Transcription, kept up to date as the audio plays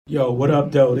Yo, what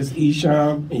up, though? This is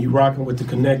Esham, and you rocking with the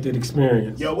Connected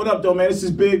Experience. Yo, what up, though, man? This is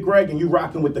Big Greg, and you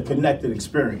rocking with the Connected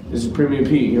Experience. This is Premier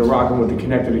Pete, and you're rocking with the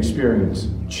Connected Experience.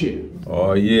 Chill.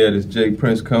 Oh yeah, this Jake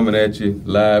Prince coming at you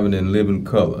live and in living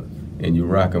color, and you're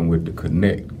rocking with the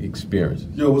Connect Experience.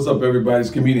 Yo, what's up, everybody? It's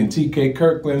comedian TK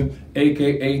Kirkland,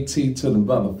 aka T to the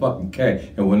motherfucking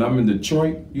K. And when I'm in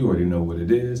Detroit, you already know what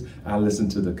it is. I listen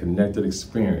to the Connected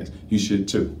Experience. You should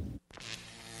too.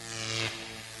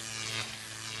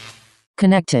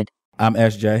 Connected. I'm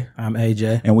SJ. I'm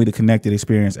AJ. And we the Connected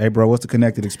Experience. Hey, bro, what's the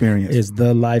Connected Experience? It's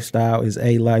the lifestyle. It's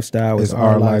a lifestyle. It's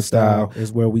our lifestyle.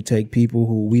 It's where we take people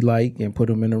who we like and put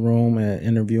them in a room and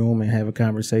interview them and have a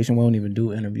conversation. We don't even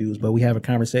do interviews, but we have a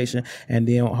conversation, and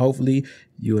then hopefully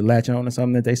you will latch on to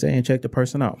something that they say and check the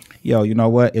person out. Yo, you know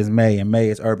what? It's May, and May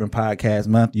is Urban Podcast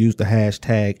Month. Use the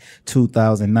hashtag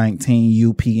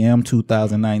 2019 UPM,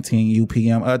 2019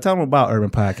 UPM. Tell them about Urban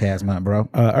Podcast Month, bro.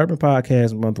 Urban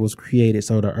Podcast Month was created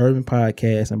so the urban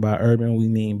podcast, and by urban we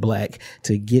mean black,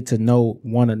 to get to know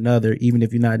one another, even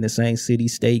if you're not in the same city,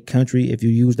 state, country. If you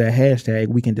use that hashtag,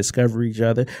 we can discover each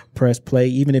other, press play.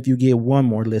 Even if you get one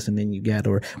more listen than you got,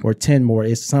 or 10 more,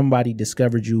 it's somebody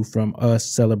discovered you from us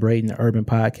celebrating the urban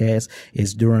podcast.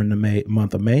 Is during the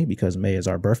month of May, because May is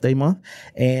our birthday month,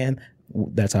 and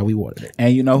that's how we wanted it.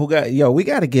 And you know who we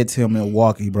got to get to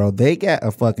Milwaukee, bro. They got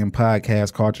a fucking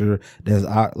podcast culture that's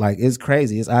out, like, it's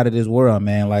crazy. It's out of this world,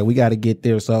 man. Like, we got to get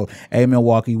there. So, hey,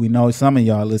 Milwaukee, we know some of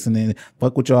y'all listening.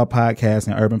 Fuck with y'all podcast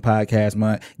and Urban Podcast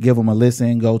Month. Give them a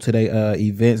listen. Go to their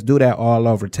events. Do that all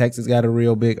over. Texas got a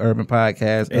real big urban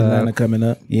podcast. Atlanta coming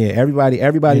up. Yeah, everybody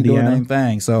doing their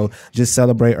thing. So, just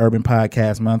celebrate Urban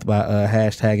Podcast Month by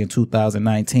hashtagging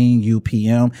 2019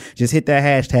 UPM. Just hit that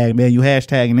hashtag, man. You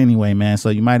hashtagging anyway, man. So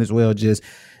you might as well just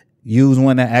use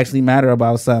one that actually matter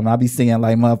about something. I be seeing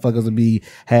like motherfuckers will be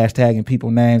hashtagging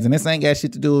people names, and this ain't got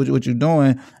shit to do with what you're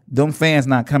doing. Them fans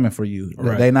not coming for you.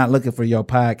 Right. They not looking for your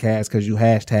podcast because you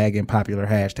hashtagging popular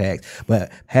hashtags.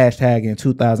 But hashtagging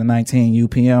 2019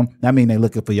 UPM, I mean they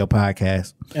looking for your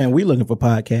podcast. And we looking for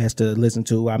podcasts to listen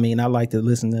to. I mean, I like to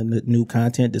listen to new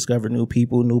content, discover new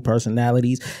people, new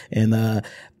personalities, and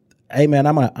hey man,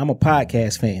 I'm a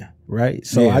podcast fan. Right.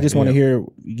 So I just want to hear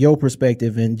your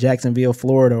perspective in Jacksonville,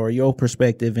 Florida, or your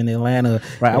perspective in Atlanta.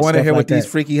 Right. I want to hear what these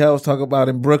freaky hoes talk about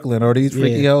in Brooklyn, or these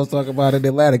freaky hoes talk about in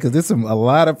Atlanta, because there's a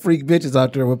lot of freak bitches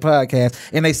out there with podcasts,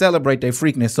 and they celebrate their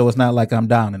freakness. So it's not like I'm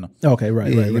downing them. Okay.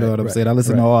 Right. Yeah, you know what I'm saying? I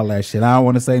listen to all that shit. I don't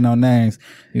want to say no names.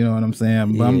 You know what I'm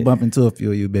saying? But I'm bumping to a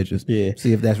few of you bitches. Yeah.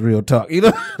 See if that's real talk. You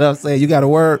know what I'm saying? You got a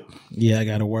word? Yeah, I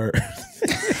got a word.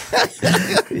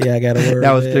 Yeah, I got a word.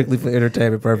 That was strictly for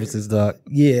entertainment purposes, dog.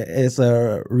 Yeah, it's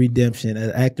a redemption,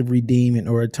 an act of redeeming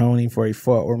or atoning for a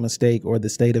fault or mistake, or the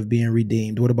state of being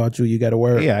redeemed. What about you? You got a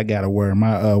word? Yeah, I got a word.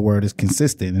 My word is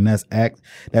consistent, and that's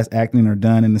acting or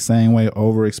done in the same way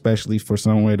over, especially for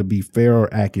some way to be fair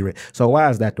or accurate. So why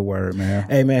is that the word, man?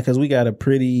 Hey, man, because we got a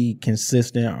pretty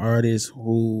consistent artist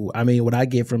who, I mean, what I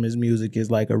get from his music is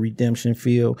like a redemption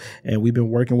feel, and we've been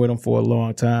working with him for a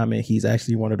long time, and he's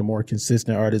actually one of the more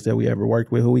consistent artists that we ever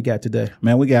worked with. Who we got today?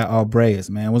 Man, we got Aubreyus,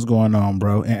 man. What's going on,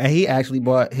 bro? And he actually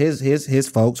brought his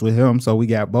folks with him, so we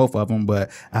got both of them, but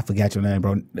I forgot your name,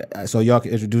 bro. So y'all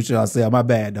can introduce yourself. My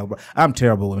bad, though, bro. I'm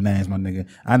terrible with names, my nigga.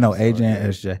 I know AJ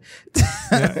and SJ.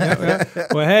 Yeah.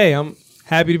 Well, hey, I'm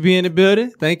happy to be in the building.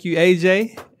 Thank you,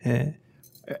 AJ and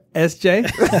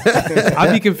SJ. I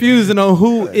be confusing on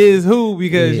who is who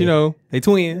because, you know, they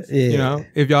twins. Yeah. You know,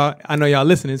 if y'all, I know y'all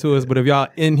listening to us, but if y'all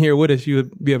in here with us, you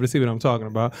would be able to see what I'm talking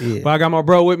about. Yeah. But I got my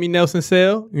bro with me, Nelson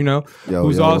Sell, you know,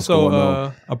 who's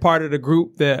also a part of the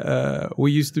group that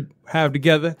we used to have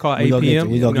together called APM.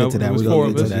 We gonna get to that. We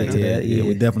gonna get to that. Yeah,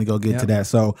 we definitely gonna get to that.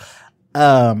 So,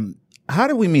 how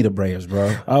did we meet Aubreyus,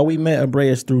 bro? We met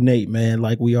Aubreyus through Nate, man.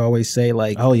 Like we always say,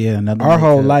 like, oh yeah, our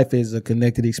whole life is a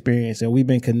connected experience, and we've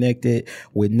been connected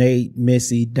with Nate,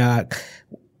 Missy, Doc,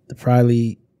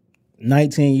 probably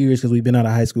 19 years because we've been out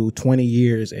of high school, 20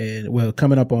 years, and well,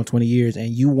 coming up on 20 years. And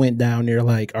you went down there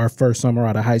like our first summer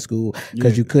out of high school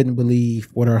because you couldn't believe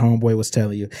what our homeboy was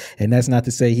telling you. And that's not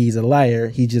to say he's a liar.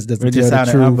 He just doesn't tell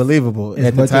the truth. Unbelievable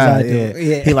at the time.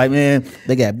 He like, man,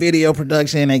 they got video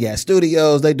production, they got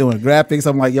studios, they doing graphics.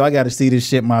 I'm like, yo, I got to see this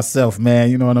shit myself,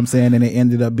 man. You know what I'm saying? And it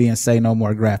ended up being Say No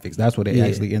More Graphics. That's what it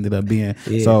actually ended up being.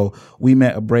 Yeah. So we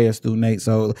met Aubreyus through Nate.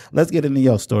 So let's get into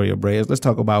your story, Aubreyus. Let's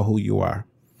talk about who you are.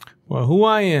 Well, who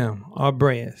I am,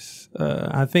 Aubreyus.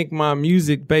 I think my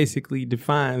music basically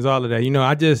defines all of that. You know,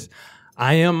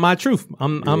 I am my truth.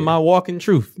 I'm my walking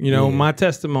truth. You know, my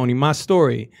testimony, my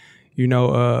story. You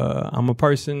know, I'm a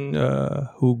person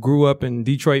who grew up in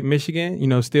Detroit, Michigan. You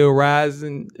know, still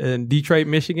rising in Detroit,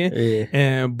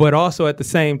 Michigan. But also at the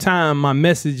same time, my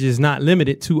message is not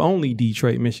limited to only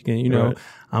Detroit, Michigan. You know,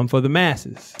 I'm for the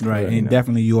masses. Right, and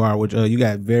definitely you are. Which you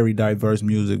got very diverse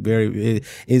music.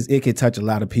 It could touch a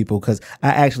lot of people because I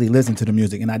actually listen to the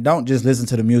music, and I don't just listen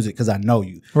to the music because I know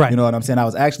you. Right, you know what I'm saying. I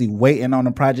was actually waiting on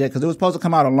the project because it was supposed to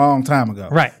come out a long time ago.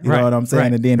 Right, you know what I'm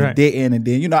saying, and then it didn't, and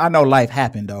then I know life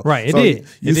happened though. Right, it so did.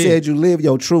 You said you live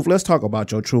your truth. Let's talk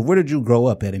about your truth. Where did you grow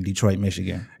up at in Detroit,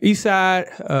 Michigan? East Side,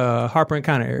 Harper and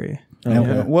County area.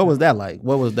 And what was that like?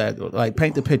 What was that like?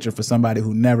 Paint the picture for somebody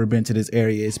who never been to this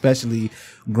area, especially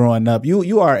growing up.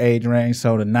 You are age range,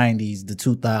 so the 90s, the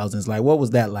 2000s. Like, what was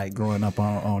that like growing up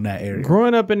on that area?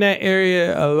 Growing up in that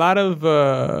area, a lot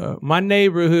of my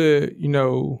neighborhood,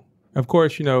 of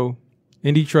course, in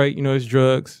Detroit, it's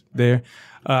drugs there.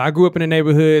 I grew up in a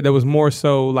neighborhood that was more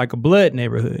so like a blood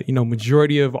neighborhood.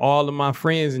 Majority of all of my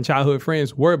friends and childhood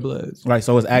friends were Bloods. Right,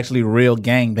 so it's actually real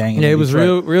gang banging. Yeah, it was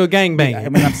real gang banging. I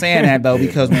mean, I'm saying that though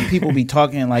because when people be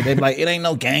talking like they be like, it ain't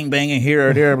no gang banging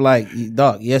here or there. Like,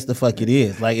 dog, yes the fuck it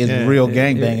is. Like, it's real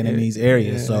gang banging in these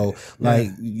areas. So like,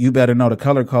 you better know the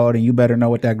color code and you better know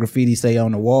what that graffiti say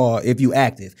on the wall if you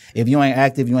active. If you ain't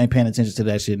active, you ain't paying attention to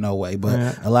that shit no way.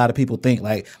 But a lot of people think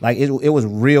like it was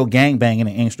real gang banging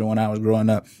in Inkster when I was growing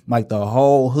up. Like, the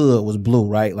whole hood was blue,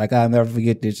 right? Like, I'll never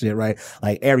forget this shit, right?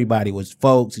 Like, everybody was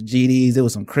folks, GDs, there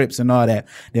was some Crips and all that.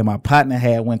 Then my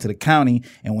partner went to the county,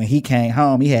 and when he came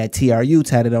home, he had TRU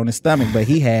tatted on his stomach, but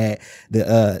he had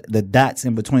the dots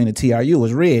in between the TRU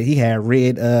was red. He had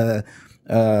red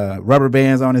rubber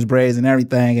bands on his braids and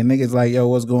everything, and niggas like, yo,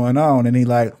 what's going on? And he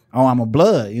like, oh, I'm a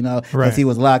blood, because he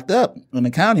was locked up in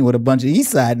the county with a bunch of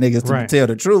East Side niggas to tell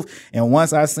the truth. And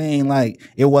once I seen like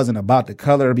it wasn't about the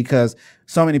color, because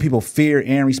so many people fear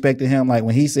and respected him. Like,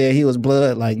 when he said he was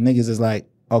blood, like, niggas is like,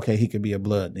 okay, he could be a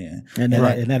blood then. And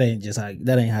that ain't just how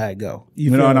it go.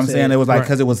 You know what I'm saying? It was like,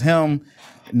 because it was him,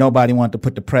 nobody wanted to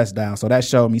put the press down. So that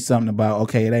showed me something about,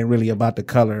 okay, it ain't really about the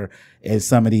color in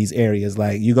some of these areas.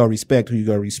 Like, you go respect who you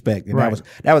go respect. And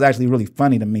that was actually really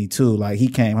funny to me too. Like, he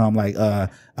came home like,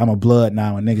 I'm a blood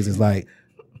now, and niggas is like,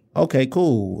 okay,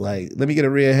 cool. Like, let me get a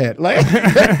red hat. Like,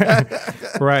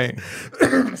 right.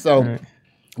 So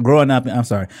growing up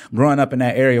in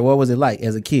that area, what was it like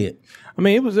as a kid? I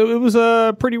mean, it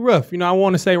was pretty rough. I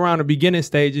want to say around the beginning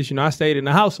stages, I stayed in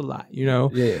the house a lot,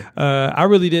 I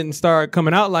really didn't start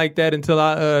coming out like that until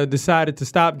I decided to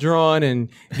stop drawing and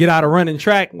get out of running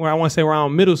track, where I want to say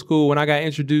around middle school, when I got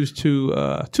introduced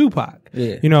to Tupac.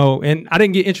 And I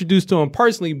didn't get introduced to him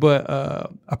personally, but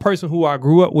a person who I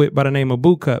grew up with by the name of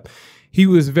Boot Cup. He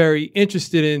was very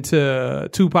interested into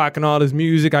Tupac and all his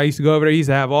music. I used to go over there. He used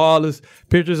to have all his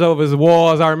pictures over his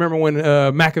walls. I remember when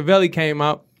Machiavelli came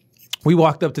out, we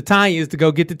walked up to Tanya's to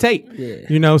go get the tape.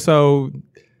 So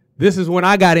this is when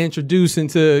I got introduced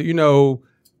into,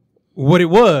 what it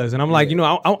was. And I'm like,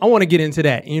 I want to get into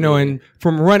that, and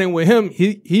from running with him,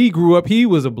 he grew up, he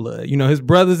was a blood. His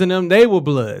brothers and them, they were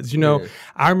bloods.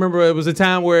 I remember it was a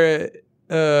time where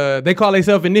they call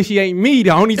themselves initiating me.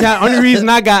 The only reason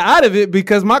I got out of it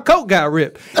because my coat got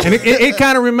ripped. And it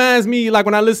kind of reminds me, like,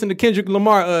 when I listen to Kendrick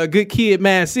Lamar, Good Kid,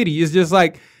 Mad City. It's just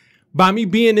like, by me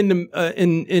being in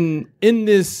the in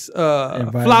this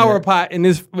flower pot, in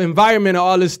this environment of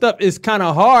all this stuff, it's kind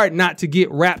of hard not to get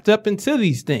wrapped up into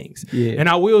these things. And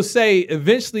I will say,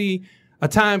 eventually, a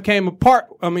time came to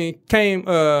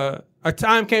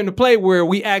play where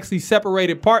we actually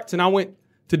separated parts, and I went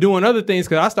to doing other things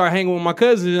because I started hanging with my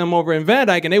cousins and them over in Van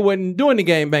Dyke, and they wasn't doing the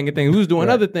game banging things. We was doing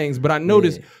other things, but I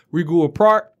noticed we grew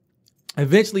apart.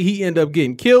 Eventually, he ended up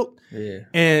getting killed. And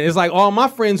it's like all my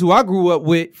friends who I grew up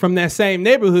with from that same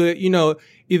neighborhood,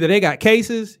 either they got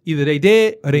cases, either they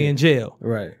dead or they in jail.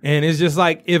 Right. And it's just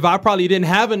like, if I probably didn't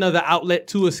have another outlet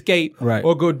to escape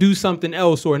or go do something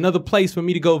else, or another place for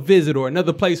me to go visit, or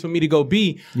another place for me to go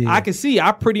be, I could see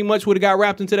I pretty much would have got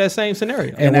wrapped into that same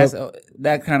scenario. And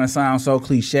that kind of sounds so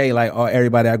cliche, like, oh,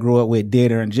 everybody I grew up with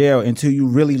dead or in jail, until you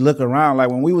really look around. Like,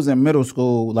 when we was in middle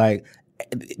school, like,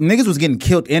 niggas was getting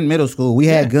killed in middle school. We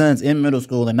had guns in middle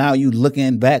school, and now you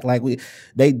looking back like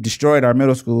they destroyed our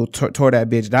middle school, tore that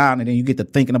bitch down, and then you get to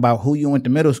thinking about who you went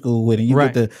to middle school with, and you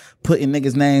get to putting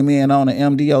niggas' name in on the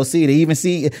MDOC to even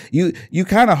see you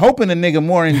kind of hoping the nigga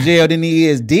more in jail than he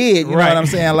is dead. You know what I'm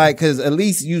saying? Like, because at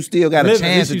least you still got a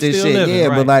chance at this shit.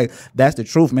 But like, that's the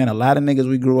truth, man. A lot of niggas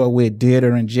we grew up with dead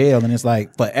or in jail, and it's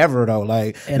like forever though.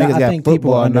 Like, and I think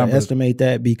people underestimate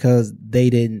that because they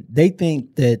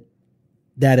think that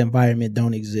that environment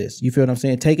don't exist. You feel what I'm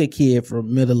saying? Take a kid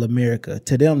from middle America.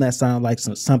 To them, that sounds like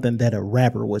something that a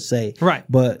rapper would say. Right.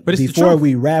 But it's before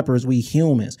we rappers, we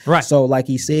humans. Right. So like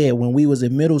he said, when we was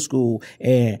in middle school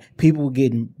and people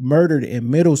getting murdered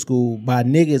in middle school by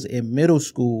niggas in middle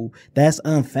school, that's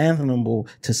unfathomable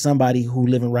to somebody who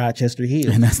live in Rochester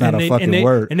Hills. And that's not a fucking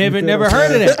word. And they've never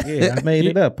heard of that. Yeah, I made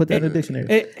it up. Put that in the dictionary.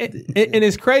 And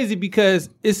it's crazy because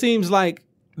it seems like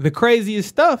the craziest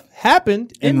stuff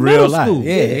happened in real middle life. school.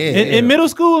 In middle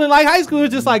school and like high school,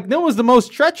 it's just like that was the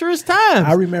most treacherous times.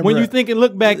 I remember when you think and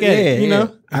look back at it, you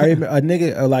know. I remember a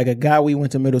nigga, like a guy we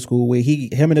went to middle school with.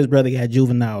 Him and his brother got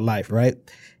juvenile life, right?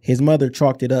 His mother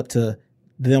chalked it up to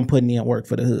them putting in work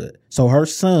for the hood. So her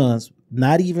sons,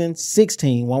 not even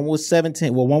 16, one was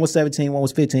 17. Well, one was 17, one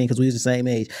was 15 because we was the same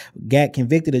age. Got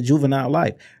convicted of juvenile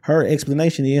life. Her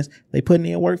explanation is they putting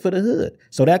in work for the hood.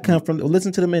 So that comes from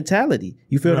listen to the mentality.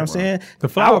 You feel what I'm saying?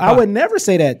 I would never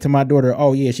say that to my daughter.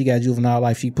 Oh yeah, she got juvenile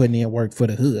life. She putting in work for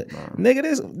the hood.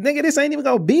 Nigga, this ain't even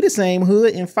gonna be the same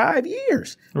hood in 5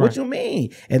 years. Right. What you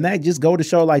mean? And that just go to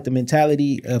show like the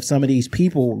mentality of some of these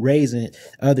people raising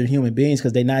other human beings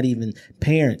because they're not even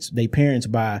parents. They parents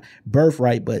by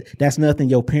birthright, but that's nothing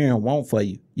your parent want for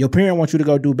you. Your parent wants you to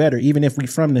go do better, even if we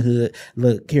from the hood.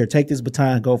 Look, here, take this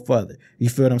baton, go further. You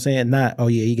feel what I'm saying? Not, oh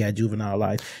yeah, he got juvenile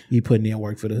life. He putting in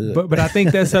work for the hood. But I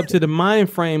think that's up to the mind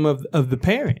frame of the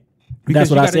parent. That's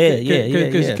what I said. Yeah.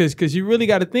 Because you really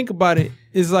got to think about it.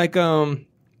 It's like the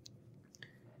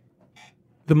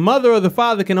mother or the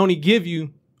father can only give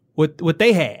you what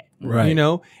they had, right? You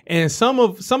know, and some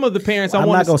of the parents. I'm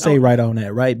not gonna say right on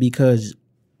that, right? Because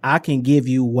I can give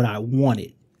you what I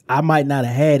wanted. I might not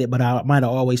have had it, but I might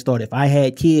have always thought if I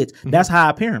had kids, that's how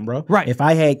I parent, bro. Right. If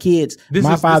I had kids,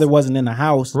 my father wasn't in the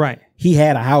house. Right. He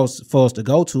had a house for us to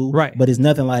go to. Right. But it's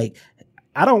nothing like,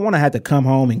 I don't want to have to come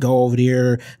home and go over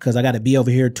there because I got to be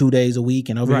over here 2 days a week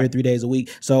and over here 3 days a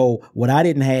week. So what I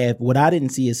didn't have, what I didn't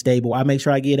see as stable, I make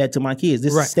sure I give that to my kids.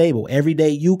 This is stable. Every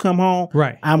day you come home,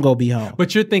 I'm going to be home.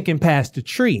 But you're thinking past the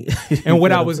tree. And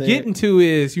what I was getting to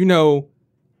is, you know,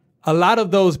 a lot of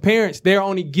those parents, they're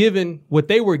only given what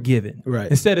they were given.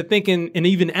 Right. Instead of thinking and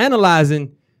even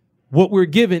analyzing what we're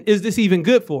given, is this even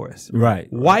good for us? Right.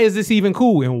 Why is this even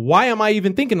cool? And why am I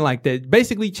even thinking like that?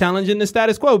 Basically challenging the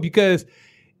status quo because,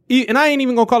 and I ain't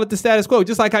even gonna call it the status quo,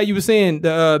 just like how you were saying,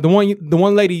 the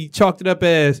one lady chalked it up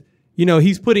as, you know,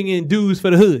 he's putting in dues for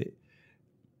the hood.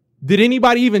 Did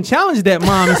anybody even challenge that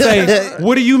mom and say,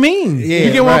 what do you mean? Yeah,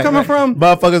 you get where I'm coming from?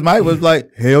 Motherfuckers might was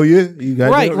like, hell yeah. You got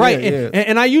right.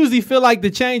 And I usually feel like the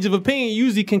change of opinion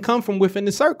usually can come from within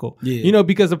the circle. Yeah. You know,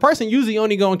 because the person usually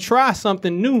only going to try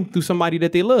something new through somebody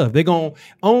that they love. They're going to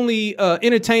only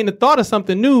entertain the thought of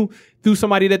something new through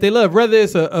somebody that they love, whether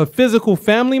it's a physical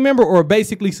family member or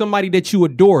basically somebody that you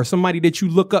adore, somebody that you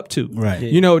look up to. Right. Yeah.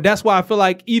 You know, that's why I feel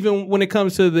like even when it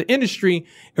comes to the industry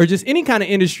or just any kind of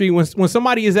industry, when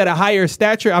somebody is at a higher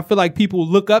stature, I feel like people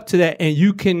look up to that and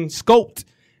you can sculpt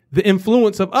the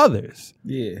influence of others.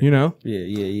 Yeah. You know?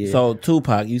 Yeah. So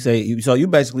Tupac, you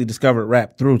basically discovered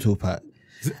rap through Tupac.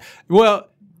 Well,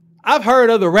 I've heard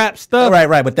other rap stuff.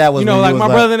 Right. But that was, you know, like my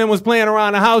brother and them was playing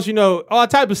around the house, you know, all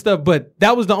type of stuff. But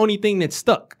that was the only thing that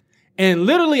stuck. And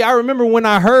literally, I remember when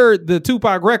I heard the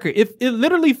Tupac record, it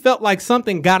literally felt like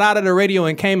something got out of the radio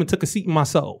and came and took a seat in my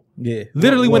soul. Yeah.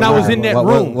 Literally, when I was in that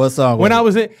room. What song? When I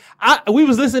was in, we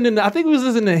was listening to, I think we was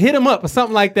listening to Hit 'Em Up or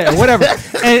something like that, or whatever.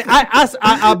 And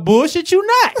I bullshit you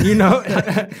not, you know.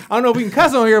 I don't know if we can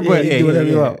cuss on here, but do whatever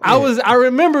you want. I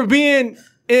remember being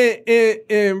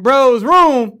in bro's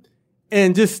room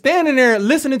and just standing there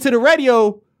listening to the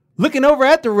radio, looking over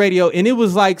at the radio, and it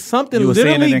was like something you were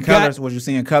literally seeing it in colors. Was you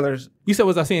seing colors? You said,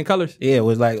 was I seeing colors? Yeah, it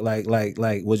was like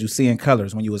was you seeing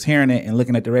colors when you was hearing it and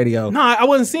looking at the radio? No, I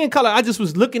wasn't seeing color. I just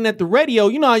was looking at the radio.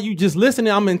 You know how you just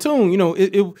listening, I'm in tune. You know,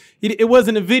 it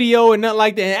wasn't a video or nothing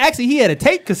like that. And actually, he had a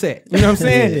tape cassette. You know what I'm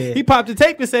saying? Yeah. He popped a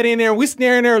tape cassette in there, and we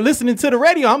staring there listening to the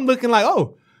radio. I'm looking like,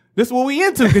 oh, this is what we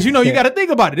into, because you know you got to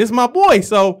think about it. This is my boy,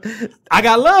 so I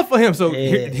got love for him. So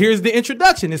here's the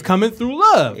introduction. It's coming through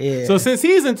love. Yeah. So since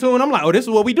he's in tune, I'm like, oh, this is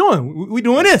what we doing. We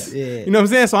doing this. Yeah. You know what I'm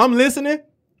saying? So I'm listening,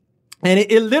 and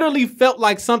it literally felt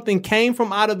like something came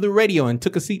from out of the radio and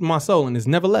took a seat in my soul, and it's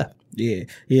never left.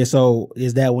 Yeah. So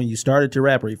is that when you started to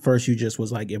rap, or first you just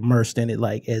was like immersed in it,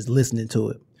 like as listening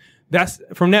to it? That's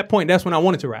from that point. That's when I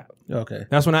wanted to rap. Okay.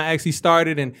 That's when I actually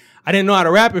started, and I didn't know how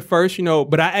to rap at first, you know,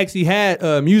 but I actually had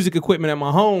music equipment at my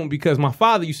home because my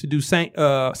father used to do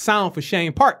sound for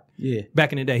Shane Park. Yeah.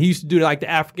 Back in the day, he used to do like the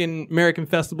African American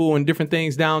Festival and different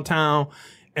things downtown,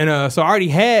 and so I already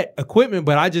had equipment,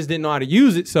 but I just didn't know how to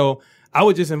use it. So I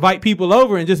would just invite people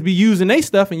over and just be using their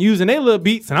stuff and using their little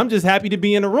beats, and I'm just happy to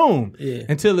be in the room. Yeah.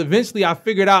 Until eventually I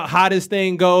figured out how this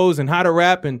thing goes and how to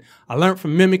rap, and I learned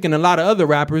from mimicking a lot of other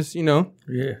rappers, you know.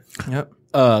 Yeah.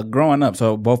 Yep. Growing up,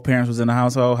 so both parents was in the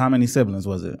household. How many siblings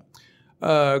was it?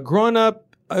 Growing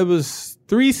up, it was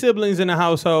 3 siblings in the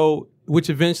household, which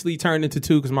eventually turned into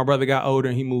 2 because my brother got older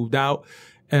and he moved out.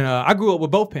 And I grew up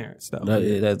with both parents, though.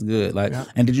 That's good. Like,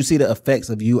 and did you see the effects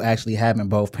of you actually having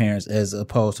both parents as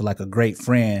opposed to like a great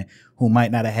friend who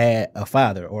might not have had a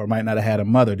father or might not have had a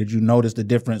mother? Did you notice the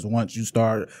difference once you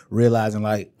start realizing,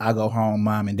 like, I go home,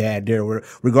 mom and dad there,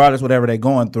 regardless whatever they're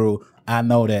going through, I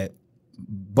know that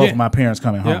both of my parents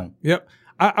coming home. Yep.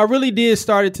 I really did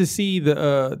started to see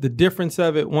the difference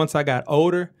of it once I got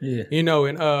older. Yeah. You know,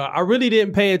 and I really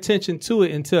didn't pay attention to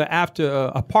it until after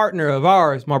a partner of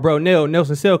ours, my bro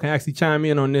Nelson Sell, can actually chime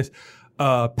in on this,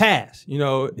 passed. You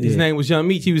know, his name was Young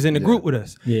Meech. He was in the group with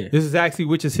us. Yeah. This is actually,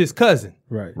 which is his cousin.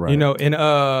 Right. You know,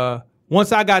 and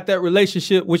once I got that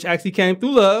relationship, which actually came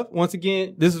through love, once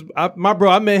again, this is my bro.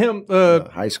 I met him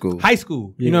high school.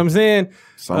 You know what I'm saying?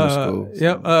 Summer school.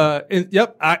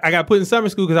 Yep. I got put in summer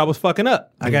school because I was fucking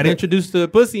up. I got introduced to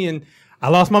pussy and I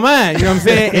lost my mind. You know what I'm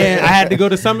saying? And I had to go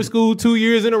to summer school 2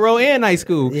 years in a row and night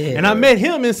school. Yeah, and I met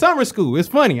him in summer school. It's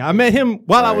funny. I met him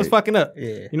while I was fucking up.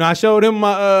 Yeah. You know, I showed him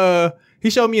my he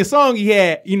showed me a song he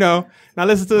had, you know, and I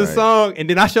listened to the song and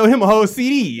then I showed him a whole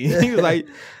CD. He was like,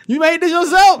 "You made this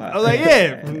yourself?" I was like,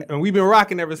 "Yeah." And we've been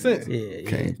rocking ever since.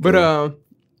 Yeah. But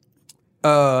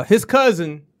his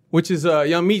cousin, which is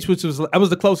Young Meech, that was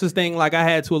the closest thing like I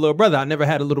had to a little brother. I never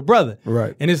had a little brother.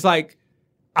 Right. And it's like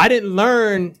I didn't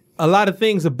learn a lot of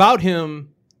things about him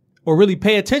or really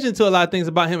pay attention to a lot of things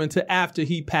about him until after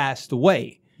he passed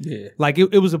away. Yeah. Like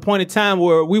it was a point in time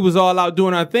where we was all out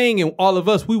doing our thing and all of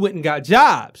us, we went and got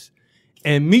jobs.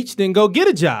 And Meech didn't go get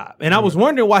a job. And I was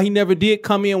wondering why he never did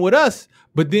come in with us.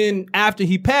 But then after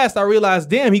he passed, I realized,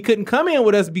 damn, he couldn't come in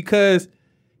with us because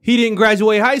he didn't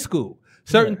graduate high school.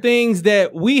 Certain things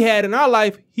that we had in our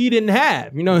life, he didn't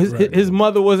have. You know, his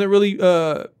mother wasn't really,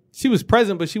 she was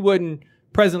present, but she wasn't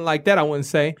present like that, I wouldn't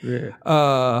say. Yeah.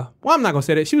 Well, I'm not going to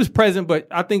say that. She was present, but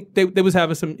I think they was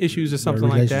having some issues or something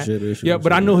like that. Issues, yeah,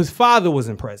 but I know his father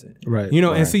wasn't present. Right. You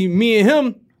know, and see, me and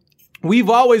him, we've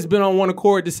always been on one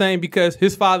accord the same because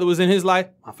his father was in his life.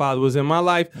 My father was in my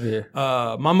life. Yeah.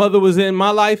 My mother was in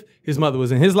my life. His mother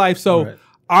was in his life. So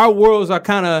our worlds are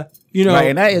kind of, you know. Right,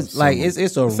 and that is like, it's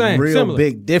a real similar.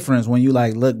 big difference when you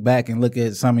like look back and look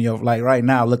at some of your, like right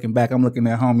now looking back, I'm looking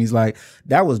at homies like,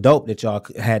 that was dope that y'all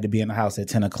had to be in the house at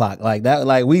 10 o'clock. Like that,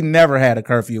 like we never had a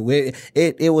curfew.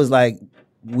 It was like,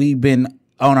 we've been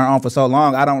on our own for so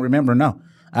long. I don't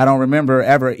remember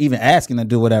ever even asking to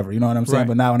do whatever. You know what I'm saying? Right.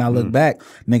 But now when I look back,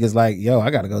 niggas like, yo,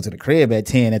 I got to go to the crib at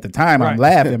 10. At the time, I'm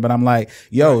laughing, but I'm like,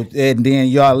 yo, and then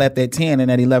y'all left at 10, and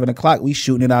at 11 o'clock, we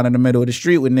shooting it out in the middle of the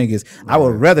street with niggas. I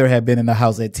would rather have been in the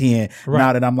house at 10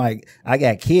 now that I'm like, I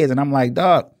got kids, and I'm like,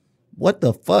 dog, what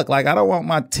the fuck? Like, I don't want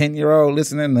my 10-year-old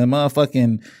listening to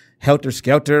motherfucking Helter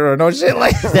Skelter or no shit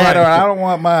like that. Or I don't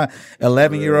want my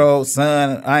 11-year-old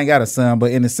son. I ain't got a son,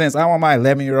 but in a sense, I want my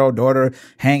 11-year-old daughter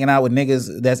hanging out with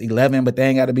niggas that's 11, but they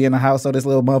ain't got to be in the house. So this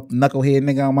little knucklehead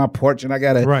nigga on my porch, and I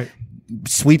gotta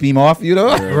sweep him off. You know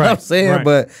what I'm saying?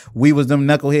 But we was them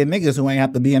knucklehead niggas who ain't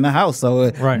have to be in the house. So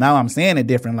now I'm saying it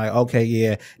different. Like, okay,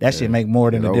 yeah, that shit make more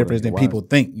than the difference than people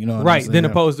think. You know what I'm saying? Then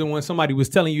opposed to when somebody was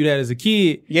telling you that as a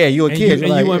kid. Yeah, you a kid.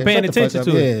 And you weren't paying attention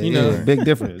to it. You know, big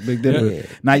difference. Big difference.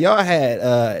 Now y'all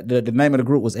had the name of the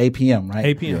group was APM,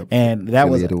 right? APM. And that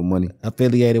was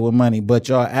affiliated with money. But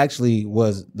y'all actually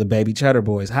was the Baby Cheddar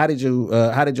Boys. How did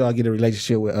y'all get a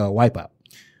relationship with Wipeout?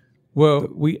 Well,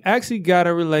 we actually got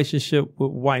a relationship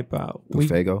with Wipeout. With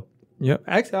Fago? Yep.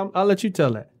 Actually, I'll let you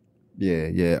tell that.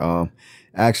 Yeah.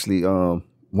 Actually, one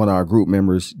of our group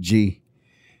members, G,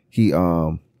 he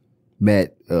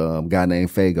met a guy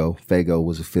named Fago. Fago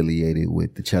was affiliated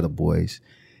with the Cheddar Boys.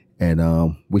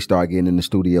 And we started getting in the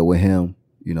studio with him.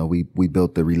 You know, we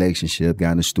built the relationship,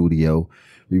 got in the studio.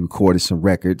 We recorded some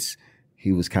records.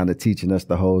 He was kind of teaching us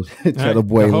the whole Cheddar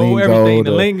Boy lingo. Everything,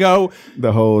 the lingo.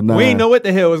 The whole nine. We didn't know what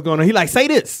the hell was going on. He like, say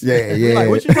this. Yeah. Like,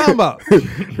 what you talking about?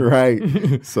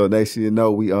 Right. So next thing you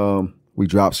know, we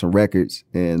dropped some records,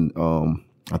 and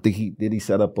I think he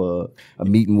set up a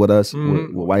meeting with us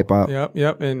with Wipeout.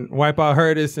 Yep. And Wipeout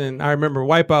heard us, and I remember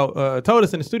Wipeout told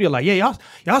us in the studio like, yeah,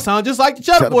 y'all sound just like the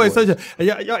Cheddar Boys. So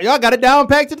y'all got it down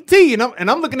packed to the T. And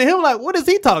I'm looking at him like, what is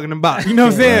he talking about? You know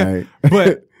what I'm saying? Right.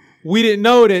 But we didn't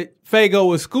know that Fago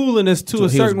was schooling us to a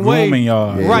certain way.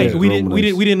 Y'all. Yeah, right. We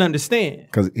didn't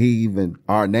understand. Cause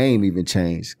our name even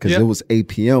changed. Cause it was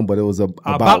APM, but it was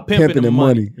about pimping pimping and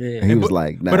money. Yeah. And he was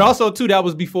like, nah. But also too, that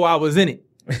was before I was in it.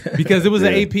 because it was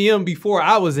an APM before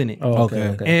I was in it. Oh,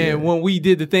 okay. And when we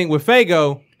did the thing with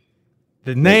Fago,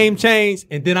 the name changed,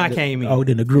 and then I came in. Oh,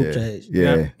 then the group changed.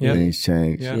 Yeah, Yeah. things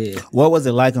changed. Yeah. What was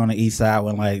it like on the east side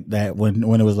when like that when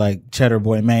it was like Cheddar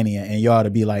Boy Mania and y'all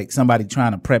to be like somebody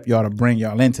trying to prep y'all to bring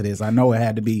y'all into this? I know it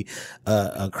had to be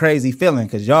a crazy feeling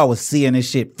because y'all was seeing this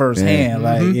shit firsthand.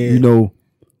 Like, yeah. You know,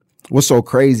 what's so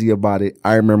crazy about it?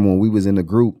 I remember when we was in the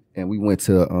group and we went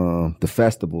to the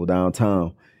festival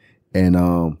downtown,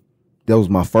 and that was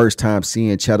my first time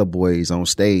seeing Cheddar Boys on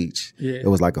stage. Yeah. It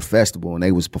was like a festival and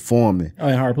they was performing. Oh,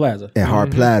 in Hard Plaza. At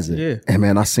Hard Plaza. Yeah. And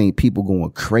man, I seen people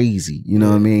going crazy. You know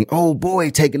what I mean? Oh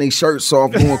boy, taking their shirts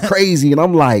off, going crazy. And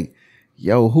I'm like,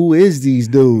 yo, who is these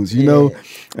dudes? You know?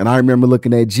 And I remember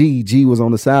looking at G. G was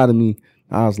on the side of me.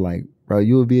 I was like, bro,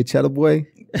 you would be a Cheddar Boy?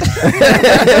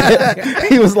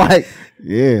 He was like,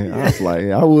 yeah. I was like,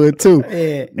 yeah, I would too.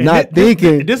 Yeah. Not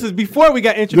thinking. This is before we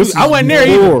got introduced. This I is wasn't there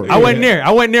before. either. I wasn't there. I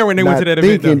wasn't there when they went to that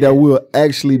event. Thinking though. that we'll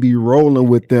actually be rolling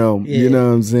with them, you know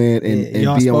what I'm saying, and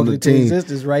Y'all be on spoke the into team.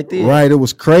 existence right there. Right, it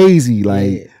was crazy.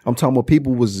 Like I'm talking about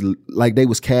people was like they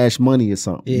was cash money or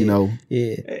something, you know.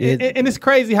 Yeah. And it's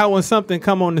crazy how when something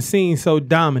come on the scene so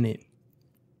dominant,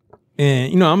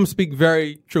 and you know I'm gonna speak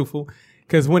very truthful.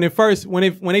 Because when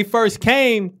they first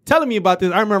came telling me about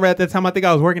this, I remember at that time I think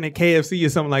I was working at KFC or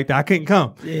something like that. I couldn't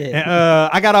come. Yeah. And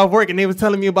I got off work and they was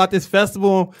telling me about this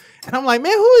festival. And I'm like,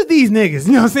 man, who is these niggas?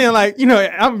 You know what I'm saying? Like, you know,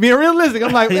 I'm being realistic.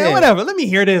 I'm like, man, whatever. Let me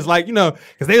hear this. Like, you know,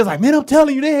 because they was like, man, I'm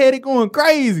telling you, they had it going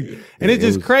crazy. And it's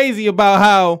just crazy about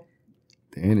how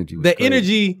the energy was crazy.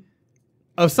 energy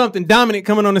of something dominant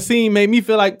coming on the scene made me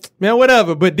feel like, man,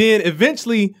 whatever. But then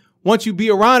eventually, once you be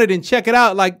around it and check it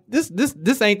out, like this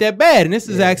ain't that bad, and this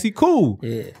is actually cool.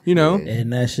 Yeah. You know?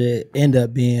 And that shit end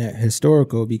up being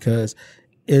historical because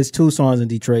it's 2 songs in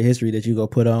Detroit history that you go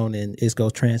put on and it's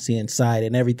go transcend sight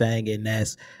and everything, and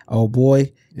that's Oh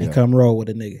Boy and Come Roll with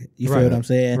a Nigga. You feel what I'm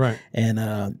saying? Right.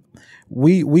 And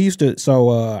we used to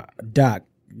Doc,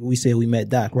 we said we met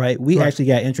Doc, right? We actually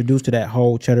got introduced to that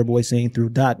whole Cheddar Boy scene through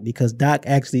Doc because Doc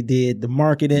actually did the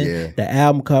marketing, the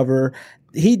album cover.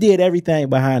 He did everything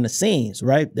behind the scenes,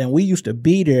 right? And we used to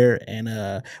be there,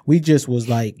 and we just was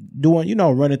like doing, you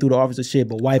know, running through the office and shit,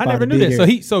 but wipe I out never and knew be that.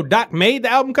 there. So Doc made the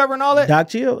album cover and all that? Doc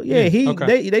Chill, they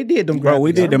did them. Bro,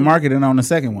 we graphics. did the marketing on the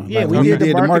second one. Yeah, Like, we did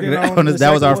the marketing on the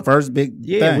that was second our one. first big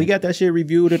thing. we got that shit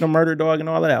reviewed in the Murder Dog and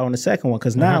all of that on the second one.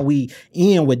 Cause now we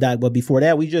in with Doc, but before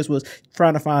that we just was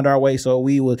trying to find our way. So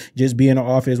we would just be in the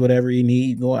office, whatever you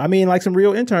need. I mean, like some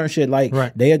real intern shit. Like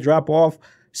they'd drop off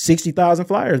 60,000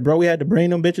 flyers, bro. We had to bring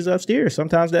them bitches upstairs.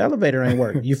 Sometimes the elevator ain't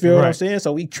work. You feel what I'm saying?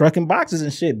 So we trucking boxes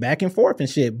and shit back and forth and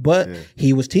shit. But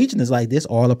he was teaching us like this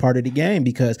all a part of the game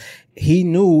because he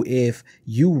knew if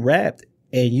you rapped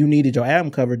and you needed your album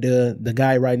covered, the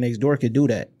guy right next door could do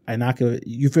that. And I could,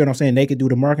 you feel what I'm saying? They could do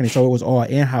the marketing. So it was all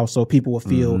in-house so people would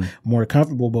feel more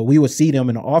comfortable. But we would see them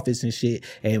in the office and shit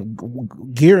and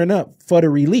gearing up for the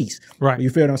release. Right. You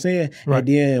feel what I'm saying? Right. And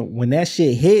then when that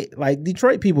shit hit, like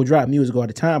Detroit people drop music all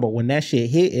the time, but when that shit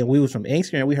hit and we was from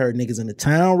Inkster and we heard niggas in the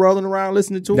town rolling around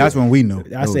listening to it. That's when we knew.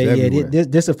 I said,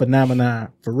 this a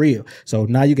phenomenon for real. So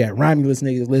now you got Romulus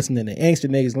niggas listening and Inkster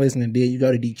niggas listening. Then you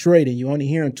go to Detroit and you only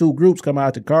hearing 2 groups come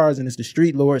out to cars and it's the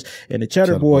Street Lords and the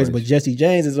Cheddar Boys, but Jesse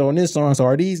James is on this song. So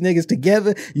are these niggas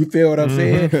together? You feel what I'm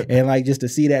saying? And like just to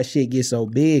see that shit get so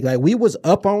big, like we was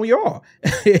up on y'all.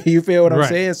 You feel what I'm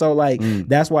saying? So like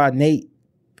that's why Nate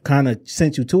kind of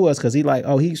sent you to us because he like,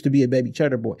 oh, he used to be a baby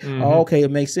Cheddar Boy. Oh, okay, it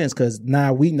makes sense because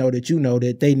now we know that you know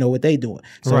that they know what they doing.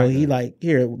 So he like,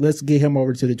 here, let's get him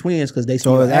over to the Twins because they.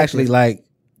 So it's actually like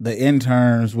the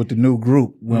interns with the new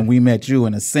group when we met you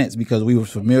in a sense because we were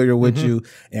familiar with you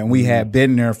and we had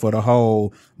been there for the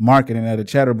whole marketing of the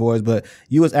Cheddar Boys, but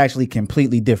you was actually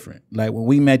completely different. Like when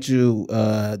we met you,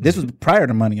 this was prior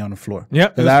to Money on the Floor.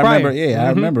 Yep. Because I remember, I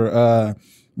remember,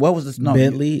 what was this? No,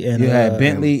 Bentley and you had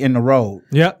Bentley in the Road.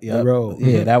 Yep. The Road.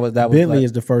 Yeah, that was Bentley like,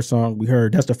 is the first song we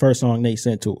heard. That's the first song Nate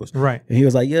sent to us. Right. And he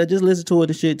was like, yeah, just listen to it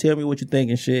and shit. Tell me what you think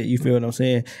and shit. You feel what I'm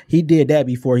saying? He did that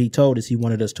before he told us he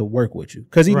wanted us to work with you.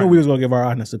 Because he knew we was going to give our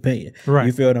honest opinion. Right.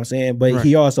 You feel what I'm saying? But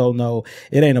he also know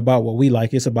it ain't about what we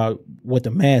like. It's about what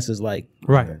the masses like.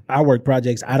 Right. I work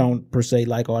projects I don't per se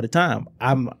like all the time.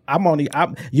 I'm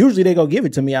usually they go give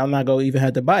it to me. I'm not going to even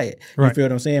have to buy it. You feel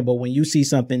what I'm saying? But when you see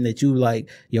something that you like,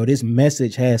 yo, this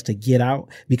message has to get out,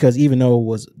 because even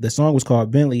though the song was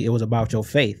called Bentley, it was about your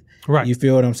faith. Right. You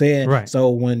feel what I'm saying? Right. So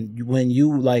when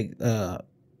you like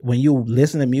when you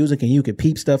listen to music and you can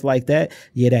peep stuff like that,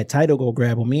 yeah, that title go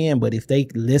grab them in. But if they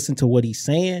listen to what he's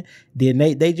saying, then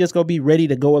they just gonna be ready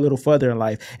to go a little further in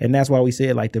life. And that's why we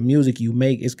said like the music you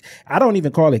make is, I don't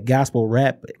even call it gospel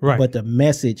rap, but the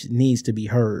message needs to be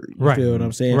heard. You feel what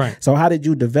I'm saying? Right. So how did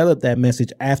you develop that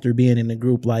message after being in a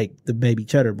group like the Baby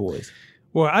Cheddar Boys?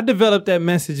 Well, I developed that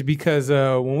message because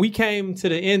when we came to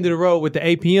the end of the road with the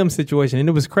APM situation, and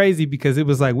it was crazy because it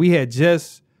was like we had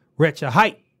just reached a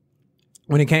height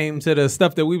when it came to the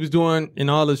stuff that we was doing in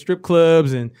all the strip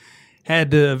clubs and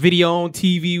had the video on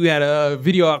TV. We had a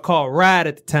video called Ride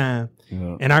at the time.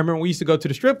 Yeah. And I remember we used to go to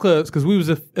the strip clubs because we was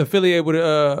affiliated with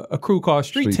a crew called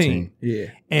Street Team. Yeah.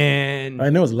 And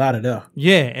there was a lot of that.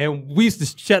 Yeah. And we used to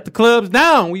shut the clubs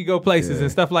down. We go places and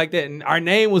stuff like that. And our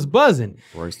name was buzzing.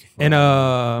 And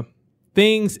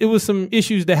it was some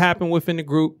issues that happened within the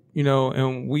group,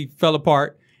 and we fell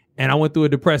apart. And I went through a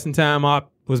depressing time. I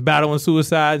was battling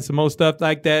suicide and some more stuff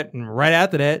like that. And right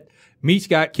after that, Meech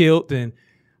got killed. And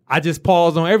I just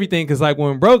paused on everything because, like,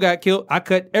 when bro got killed, I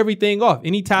cut everything off.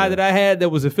 Any tie that I had that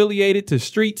was affiliated to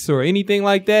streets or anything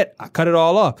like that, I cut it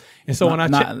all off. And so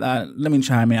let me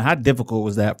chime in. How difficult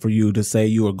was that for you to say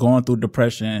you were going through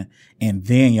depression and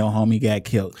then your homie got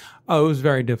killed? Oh, it was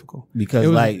very difficult. Because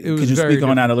could you speak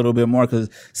on that a little bit more? Because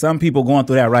some people going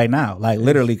through that right now, like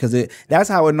literally, because that's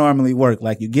how it normally works.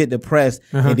 Like you get depressed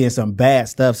and then some bad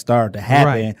stuff start to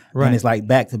happen, and it's like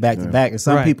back to back to back. And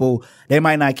some people, they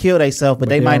might not kill themselves, but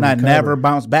they might not never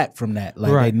bounce back from that.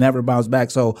 Like they never bounce back.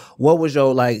 So what was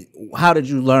your how did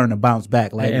you learn to bounce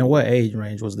back? Like, and what age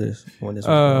range was this when this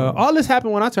was all this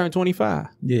happened when I turned 25.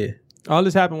 Yeah. All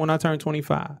this happened when I turned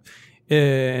 25.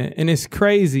 And it's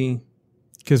crazy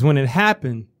because when it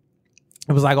happened,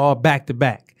 it was like all back to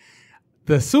back.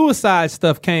 The suicide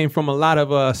stuff came from a lot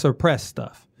of suppressed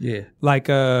stuff. Yeah. Like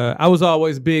I was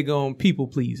always big on people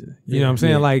pleasing. You know what I'm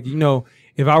saying? Like,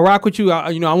 if I rock with you,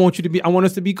 I want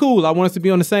us to be cool. I want us to be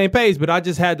on the same page. But I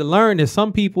just had to learn that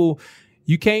some people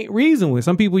you can't reason with.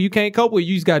 Some people you can't cope with.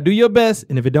 You just got to do your best.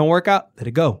 And if it don't work out, let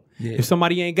it go. Yeah. If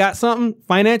somebody ain't got something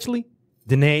financially,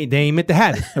 then they ain't meant to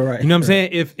have it. Right. You know what I'm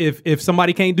saying? If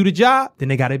somebody can't do the job, then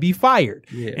they got to be fired.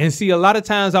 Yeah. And see, a lot of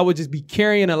times I would just be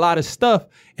carrying a lot of stuff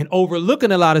and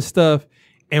overlooking a lot of stuff.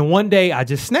 And one day I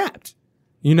just snapped.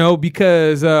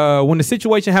 Because when the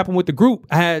situation happened with the group,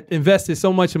 I had invested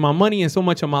so much of my money and so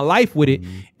much of my life with it,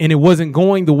 and it wasn't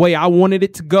going the way I wanted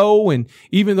it to go. And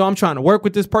even though I'm trying to work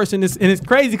with this person, and it's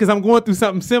crazy because I'm going through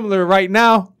something similar right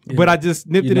now, but I just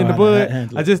nipped it in the bud.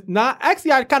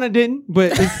 I kind of didn't,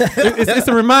 but it's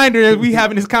a reminder as we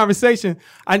having this conversation.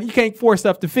 You can't force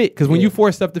stuff to fit because when you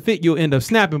force stuff to fit, you'll end up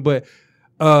snapping. But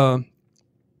the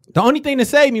only thing that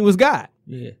saved me was God.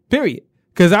 Yeah. Period.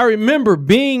 Because I remember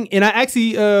and I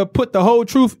actually put the whole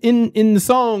truth in the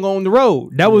song On the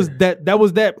Road. That was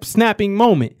that snapping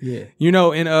moment. Yeah.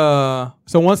 And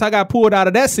so once I got pulled out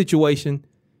of that situation,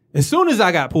 as soon as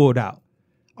I got pulled out,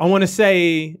 I want to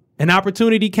say an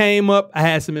opportunity came up. I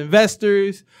had some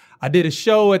investors. I did a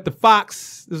show at the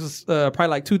Fox. This was probably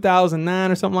like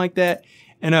 2009 or something like that.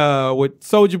 And with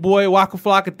Soulja Boy, Waka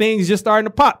Flocka, things just starting to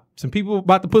pop. Some people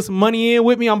about to put some money in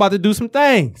with me. I'm about to do some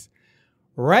things.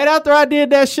 Right after I did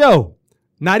that show,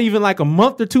 not even like a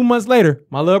month or 2 months later,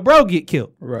 my little bro get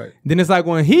killed. Right. Then it's like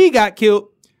when he got killed,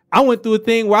 I went through a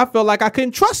thing where I felt like I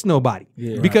couldn't trust nobody.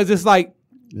 Yeah. Because it's like,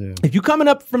 if you coming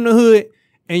up from the hood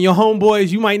and your homeboys,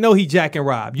 you might know he jack and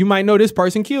rob. You might know this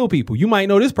person kill people. You might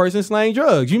know this person slang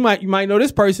drugs. You might know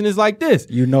this person is like this.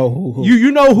 You know who.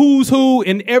 You know who's who,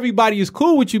 and everybody is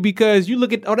cool with you because you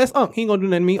look at, that's he ain't gonna do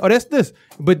nothing to me. Oh, that's this.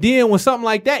 But then when something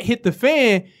like that hit the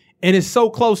fan, and it's so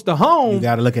close to home. You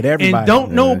got to look at everybody. And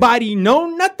don't nobody know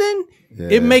nothing. Yeah.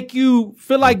 It make you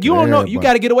feel like you don't know. You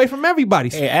got to get away from everybody.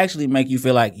 It actually make you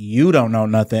feel like you don't know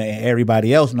nothing and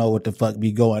everybody else know what the fuck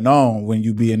be going on when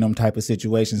you be in them type of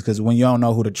situations. Because when you don't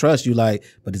know who to trust, you like,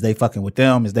 but is they fucking with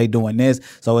them? Is they doing this?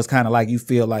 So it's kind of like you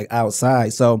feel like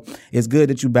outside. So it's good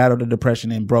that you battled the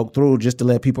depression and broke through just to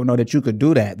let people know that you could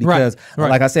do that. Because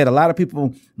like I said, a lot of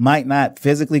people might not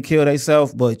physically kill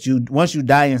themselves, but once you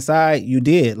die inside, you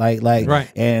did.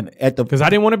 And because I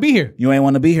didn't want to be here. You ain't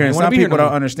want to be here. And some people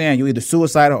don't understand. You either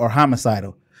suicidal or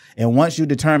homicidal. And once you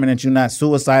determine that you're not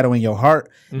suicidal in your heart,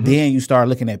 then you start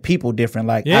looking at people different.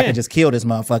 Like, I could just kill this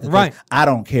motherfucker. Right. I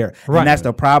don't care. Right. And that's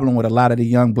the problem with a lot of the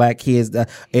young black kids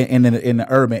in the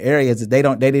urban areas. Is they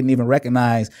didn't even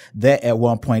recognize that at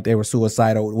one point they were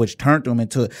suicidal, which turned them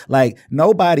into, like,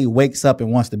 nobody wakes up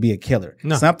and wants to be a killer.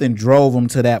 No. Something drove them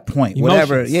to that point. Emotions.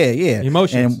 Whatever. Yeah.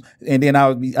 Emotions. And then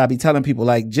I'll be telling people,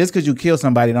 like, just because you kill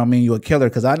somebody don't mean you're a killer.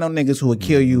 Because I know niggas who would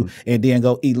kill you and then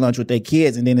go eat lunch with their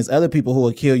kids. And then there's other people who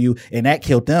will kill you and that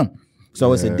killed them.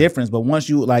 So it's a difference. But once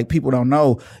you, like, people don't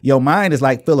know, your mind is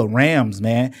like full of RAMs,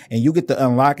 man. And you get to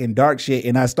unlocking dark shit.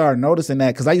 And I started noticing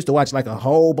that because I used to watch like a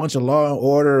whole bunch of Law and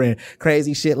Order and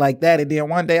crazy shit like that. And then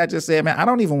one day I just said, man, I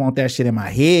don't even want that shit in my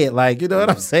head. Like, you know what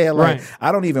I'm saying? Like,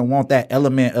 I don't even want that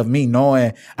element of me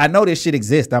knowing. I know this shit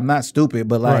exists. I'm not stupid,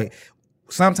 but like,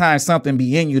 sometimes something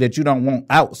be in you that you don't want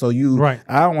out. So I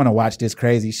don't want to watch this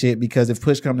crazy shit because if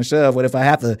push come to shove, what if I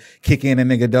have to kick in a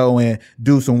nigga dough and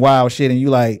do some wild shit and you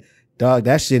like, dog,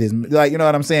 that shit is like, you know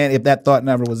what I'm saying? If that thought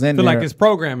never was in there. Feel like it's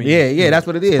programming. Yeah, that's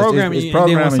what it is. It's programming. It's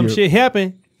programming. And then when some shit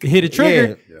happen, you hit a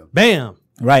trigger, bam.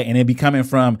 Right, and it be coming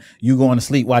from you going to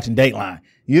sleep watching Dateline.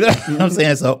 You know what I'm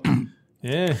saying? So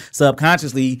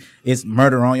subconsciously, it's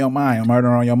murder on your mind.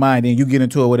 Then you get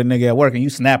into it with a nigga at work and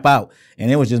you snap out. And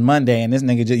it was just Monday and this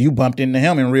nigga you bumped into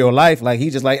him in real life. Like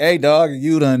he's just like, hey dog,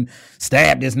 you done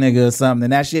stabbed this nigga or something.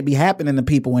 And that shit be happening to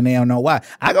people when they don't know why.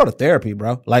 I go to therapy,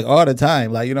 bro. Like all the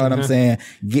time. Like, you know what I'm saying?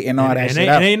 Getting all that shit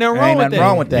out. Ain't nothing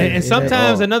wrong with that. And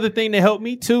sometimes another thing that helped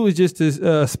me too is just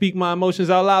to speak my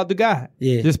emotions out loud to God.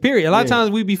 Yeah. Just period. A lot of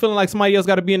times we be feeling like somebody else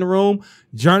got to be in the room.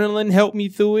 Journaling helped me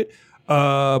through it.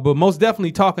 But most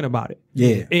definitely talking about it.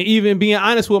 Yeah. And even being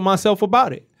honest with myself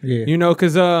about it. Yeah. You know,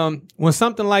 because when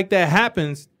something like that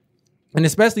happens, and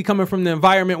especially coming from the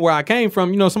environment where I came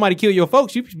from, you know, somebody kill your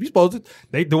folks, you supposed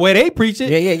to, the way they preach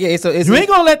it. Yeah. So you ain't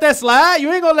gonna let that slide.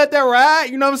 You ain't gonna let that ride.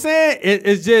 You know what I'm saying?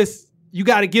 It's just, you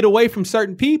got to get away from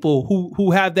certain people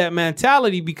who have that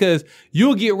mentality because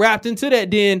you'll get wrapped into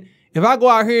that. Then if I go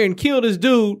out here and kill this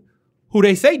dude who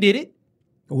they say did it,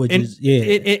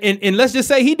 and let's just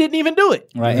say he didn't even do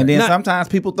it. Right. And then sometimes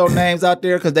people throw names out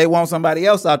there because they want somebody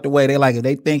else out the way. They like, if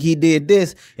they think he did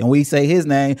this and we say his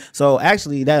name. So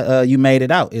actually that you made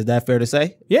it out. Is that fair to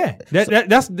say? Yeah.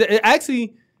 That's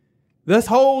actually, this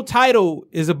whole title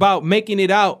is about making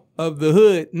it out of the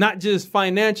hood, not just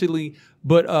financially,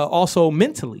 but also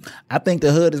mentally. I think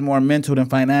the hood is more mental than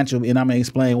financial, and I'm gonna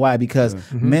explain why. Because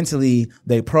mentally,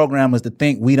 they program us to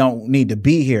think we don't need to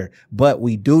be here, but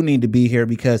we do need to be here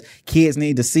because kids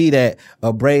need to see that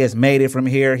Aubreyus made it from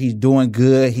here. He's doing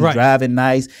good. He's driving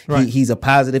nice. He's a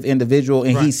positive individual,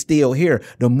 and he's still here.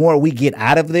 The more we get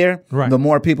out of there, the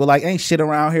more people like, ain't shit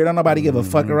around here. Don't nobody give a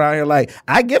fuck around here. Like,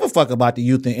 I give a fuck about the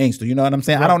youth in Inkster. You know what I'm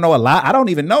saying? I don't know a lot. I don't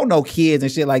even know no kids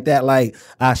and shit like that. Like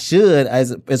I should,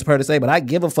 as per to say, but I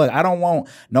give a fuck. I don't want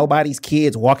nobody's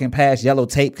kids walking past yellow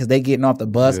tape because they getting off the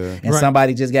bus and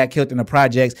somebody just got killed in the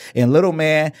projects. And little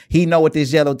man, he know what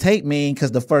this yellow tape mean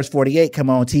because the first 48 come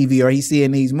on TV or he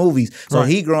seeing these movies. So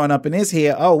he growing up in his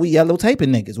head, we yellow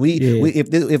taping niggas.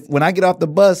 If when I get off the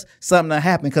bus, something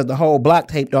happen because the whole block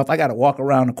taped off, I got to walk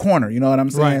around the corner. You know what I'm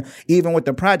saying? Even with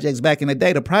the projects back in the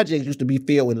day, the projects used to be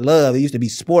filled with love. It used to be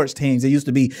sports teams. It used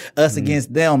to be us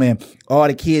against them, and all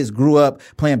the kids grew up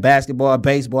playing basketball,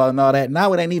 baseball, and all that.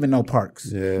 Now it ain't even no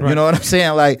parks. You know what I'm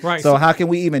saying? Like, so how can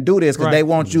we even do this? Because they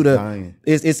want you to.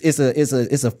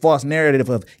 It's a false narrative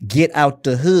of get out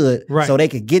the hood so they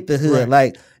could get the hood.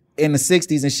 Like in the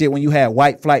 60s and shit, when you had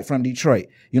white flight from Detroit.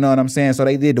 You know what I'm saying? So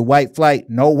they did the white flight,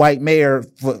 no white mayor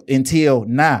until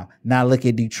now. Now look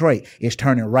at Detroit. It's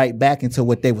turning right back into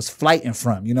what they was flighting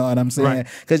from. You know what I'm saying?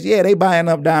 Because they buying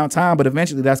up downtown, but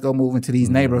eventually that's going to move into these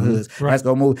neighborhoods. That's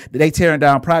going to move. They tearing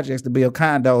down projects to build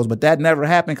condos, but that never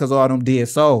happened because all them dead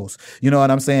souls. You know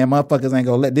what I'm saying? Motherfuckers ain't going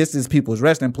to let, this is people's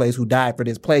resting place who died for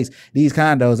this place. These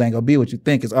condos ain't going to be what you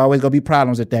think. It's always going to be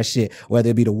problems with that shit. Whether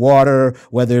it be the water,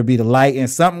 whether it be the light, and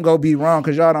something going to be wrong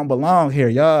because y'all don't belong here.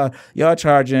 Y'all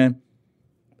charging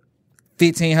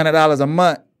 $1,500 a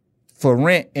month for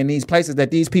rent in these places that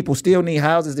these people still need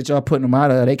houses that y'all putting them out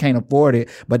of. They can't afford it,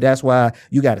 but that's why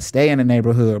you got to stay in the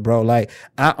neighborhood, bro. Like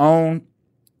I own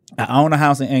a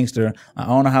house in Inkster. I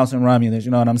own a house in Romulus.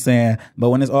 You know what I'm saying? But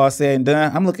when it's all said and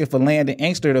done, I'm looking for land in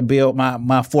Inkster to build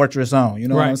my fortress on. You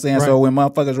know what I'm saying? So when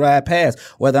motherfuckers ride past,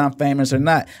 whether I'm famous or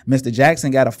not, Mr.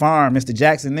 Jackson got a farm. Mr.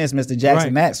 Jackson this, Mr.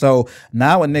 Jackson that. So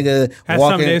now a nigga has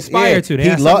walking, something to aspire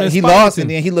to. He lost, and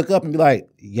then he look up and be like,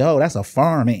 "Yo, that's a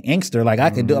farm in Inkster. Like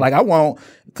I could do. Like I want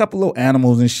a couple little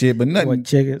animals and shit, but nothing. What,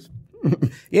 chickens?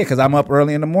 Yeah, because I'm up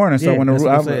early in the morning, so when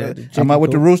I'm up with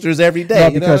the roosters every day.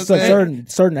 No, because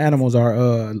certain animals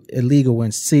are illegal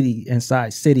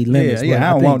inside city limits. Yeah,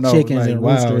 I don't want no chickens and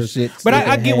roosters. Shit. But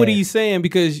I get what he's saying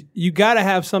because you got to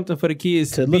have something for the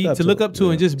kids to look up to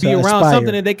and just be around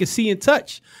something that they can see and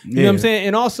touch. You know what I'm saying?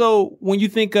 And also, when you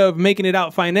think of making it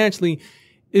out financially,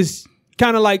 it's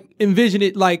kind of like envision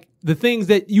it like the things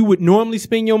that you would normally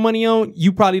spend your money on,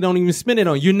 you probably don't even spend it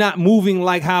on. You're not moving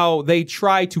like how they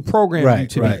try to program you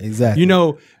to be. Right, exactly. You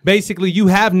know, basically you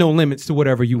have no limits to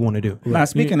whatever you want to do. Now,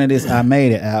 speaking of this I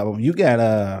Made It album, you got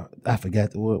I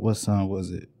forgot what song was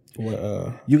it?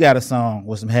 You got a song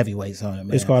with some heavyweights on it,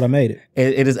 man. It's called "I Made It."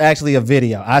 It is actually a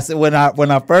video. I said when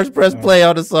I first pressed play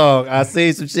on the song, I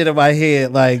seen some shit in my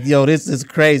head like, yo, this is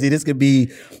crazy. This could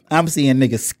be. I'm seeing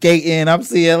niggas skating. I'm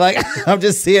seeing I'm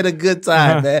just seeing a good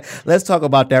time, man. Let's talk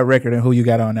about that record and who you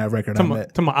got on that record.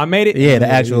 I Made It. Yeah, the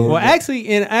actual. Well,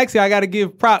 actually, I got to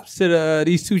give props to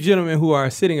these two gentlemen who are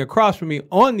sitting across from me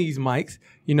on these mics.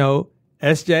 You know,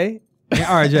 SJ and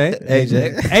RJ,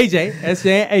 AJ, SJ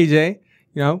and AJ.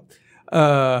 You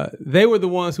know, they were the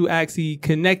ones who actually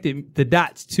connected the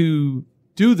dots to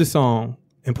do the song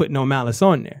and put No Malice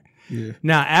on there. Yeah.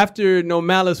 Now, after No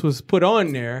Malice was put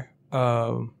on there,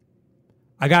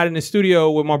 I got in the studio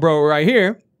with my bro right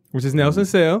here, which is Nelson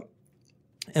Sell,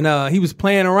 and he was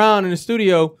playing around in the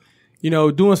studio, you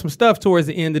know, doing some stuff towards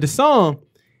the end of the song,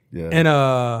 and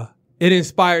it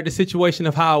inspired the situation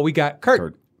of how we got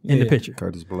Kurt in the picture.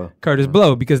 Curtis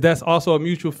Blow, because that's also a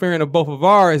mutual friend of both of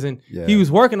ours, and he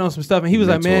was working on some stuff, and he was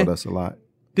like, man, us a lot.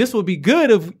 This would be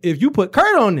good if you put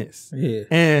Kurt on this. Yeah.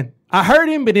 And I heard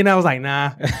him, but then I was like,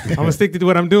 nah, I'm gonna stick to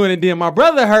what I'm doing. And then my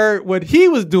brother heard what he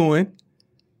was doing,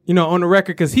 you know, on the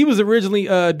record, because he was originally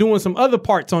doing some other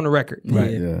parts on the record.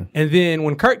 Right. Yeah. And then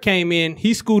when Kurt came in,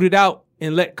 he scooted out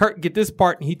and let Kurt get this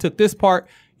part, and he took this part.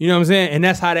 You know what I'm saying? And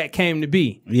that's how that came to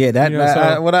be. Yeah, that. You know,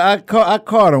 I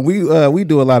caught him. We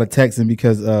do a lot of texting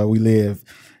because we live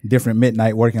different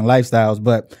midnight working lifestyles,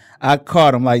 but I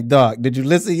caught him like, dog, did you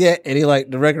listen yet? And he like,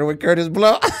 the record with Curtis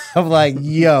Blow? I'm like,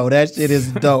 yo, that shit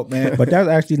is dope, man. But that's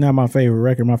actually not my favorite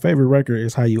record. My favorite record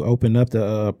is how you open up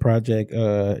the project,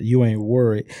 You Ain't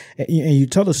Worried. And you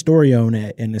tell a story on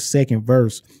that in the second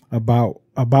verse about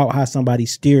how somebody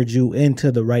steered you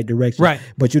into the right direction. Right.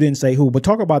 But you didn't say who. But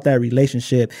talk about that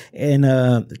relationship and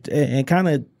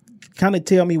kind of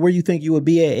tell me where you think you would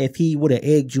be at if he would have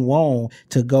egged you on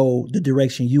to go the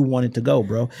direction you wanted to go,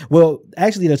 bro. Well,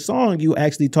 actually, the song, you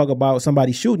actually talk about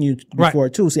somebody shooting you before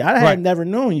too. See, I had never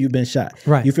known you've been shot.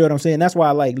 Right. You feel what I'm saying? That's why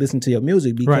I like listening to your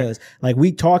music, because like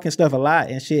we talking stuff a lot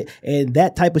and shit, and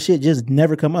that type of shit just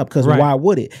never come up, because why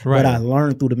would it? But I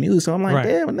learned through the music, so I'm like,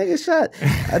 damn, a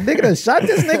nigga done shot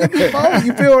this nigga before.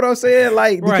 You feel what I'm saying?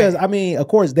 Like, because I mean, of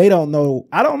course they don't know.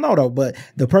 I don't know though, but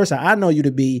the person I know you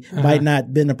to be might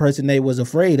not been the person they was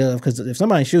afraid of, because if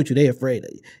somebody shoot you, they afraid of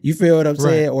you. You feel what I'm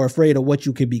saying? Or afraid of what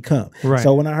you could become.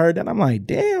 So when I heard that, I'm like,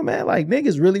 damn, man, like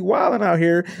niggas really wilding out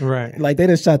here. Like they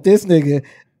done shot this nigga.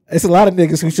 It's a lot of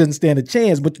niggas who shouldn't stand a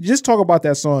chance. But just talk about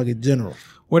that song in general.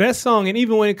 Well, that song, and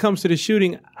even when it comes to the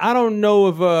shooting, I don't know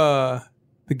if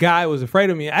the guy was afraid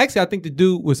of me. Actually, I think the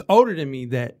dude was older than me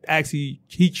that actually,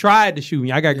 he tried to shoot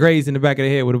me. I got grazed in the back of the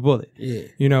head with a bullet. Yeah.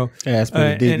 You know? Yeah, that's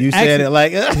pretty deep. You said it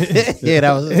like, yeah,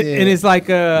 that was, yeah. And it's like,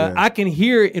 I can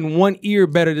hear it in one ear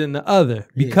better than the other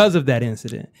because of that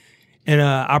incident. And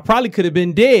I probably could have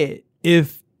been dead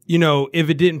if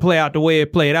it didn't play out the way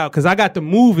it played out. Because I got to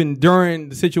moving during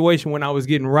the situation when I was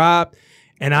getting robbed.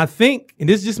 And I think, and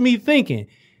this is just me thinking,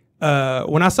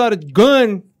 when I saw the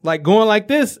gun like going like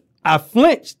this, I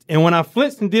flinched, and when I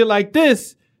flinched and did like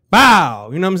this,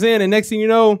 bow, you know what I'm saying? And next thing you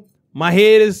know, my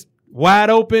head is wide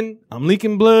open. I'm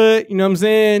leaking blood, you know what I'm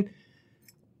saying?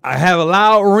 I have a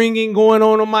loud ringing going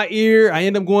on my ear. I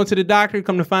end up going to the doctor,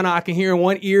 come to find out I can hear in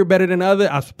one ear better than the other.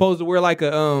 I'm supposed to wear like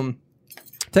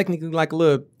technically like a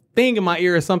little thing in my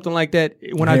ear or something like that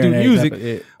when I do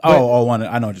music. I know what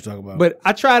you're talking about. But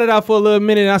I tried it out for a little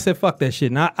minute, and I said, fuck that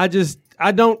shit. And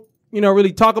I don't,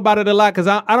 really talk about it a lot, because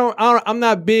I'm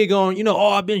not big on,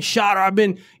 I've been shot, or I've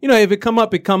been, if it come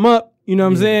up, it come up. You know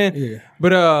what I'm saying? Yeah.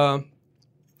 But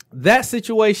that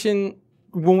situation,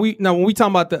 when we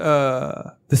talking about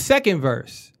the second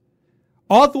verse,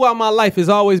 all throughout my life has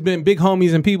always been big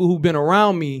homies and people who've been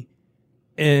around me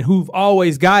and who've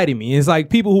always guided me. It's like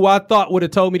people who I thought would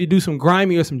have told me to do some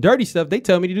grimy or some dirty stuff, they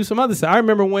tell me to do some other stuff. I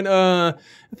remember when I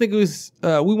think it was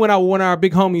we went out with one of our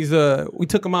big homies. We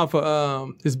took him out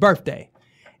for his birthday,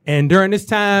 and during this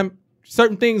time,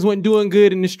 certain things weren't doing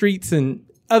good in the streets and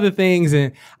other things,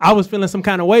 and I was feeling some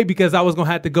kind of way because I was gonna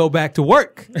have to go back to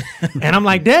work. And I'm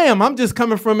like, damn, I'm just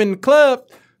coming from in the club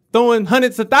throwing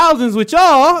hundreds of thousands with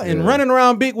y'all and running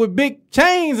around with big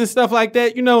chains and stuff like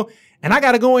that, and I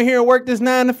got to go in here and work this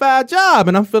 9-to-5 job,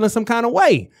 and I'm feeling some kind of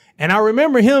way. And I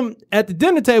remember him at the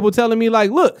dinner table telling me,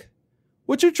 like, look,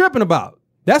 what you tripping about?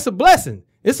 That's a blessing.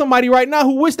 It's somebody right now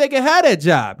who wish they could have that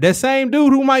job. That same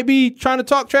dude who might be trying to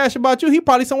talk trash about you, he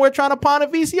probably somewhere trying to pawn a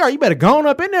VCR. You better go on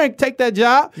up in there and take that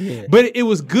job. Yeah. But it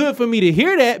was good for me to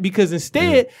hear that, because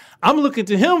instead, I'm looking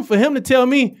to him for him to tell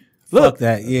me, look, fuck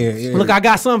that. Look, I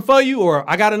got something for you, or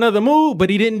I got another move.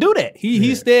 But he didn't do that. He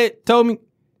instead told me,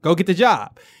 go get the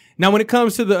job. Now, when it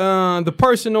comes to the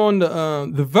person on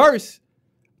the verse,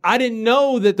 I didn't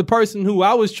know that the person who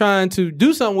I was trying to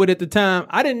do something with at the time,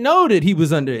 I didn't know that he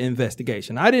was under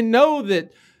investigation. I didn't know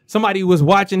that somebody was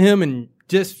watching him and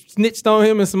just snitched on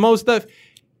him and some more stuff.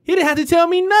 He didn't have to tell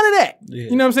me none of that. Yeah.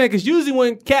 You know what I'm saying? Because usually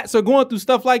when cats are going through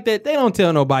stuff like that, they don't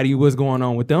tell nobody what's going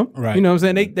on with them. Right. You know what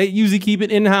I'm saying? They usually keep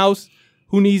it in-house.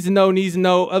 Who needs to know, needs to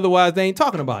know. Otherwise, they ain't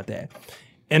talking about that.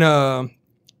 And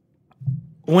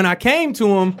when I came to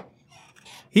him,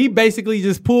 he basically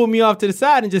just pulled me off to the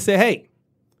side and just said, hey,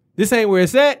 this ain't where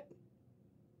it's at.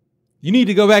 You need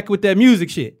to go back with that music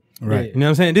shit. Right. You know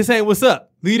what I'm saying? This ain't what's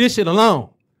up. Leave this shit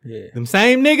alone. Yeah. Them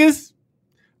same niggas,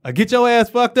 get your ass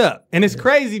fucked up. And it's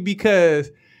crazy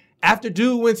because after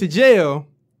dude went to jail,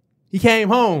 he came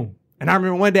home. And I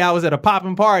remember one day I was at a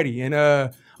popping party and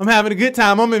I'm having a good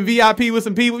time. I'm in VIP with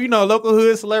some people, you know, local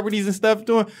hood celebrities and stuff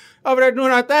over there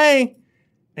doing our thing.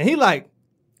 And he like,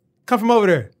 come from over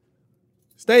there.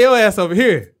 Stay your ass over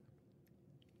here.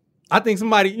 I think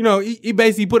somebody, you know, he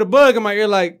basically put a bug in my ear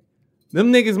like,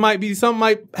 them niggas something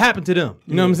might happen to them.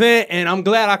 You know what I'm saying? And I'm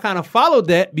glad I kind of followed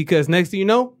that because next thing you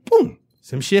know, boom,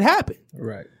 some shit happened.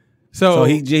 Right. So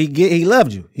he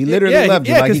loved you. He literally loved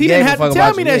you. Yeah, because he didn't have to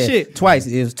tell me that shit. Twice.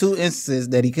 It was 2 instances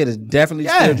that he could have definitely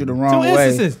steered you the wrong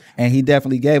way. And he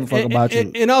definitely gave a fuck about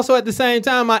you. And also at the same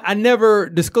time, I never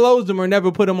disclosed him or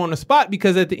never put him on the spot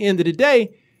because at the end of the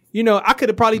day, you know, I could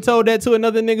have probably told that to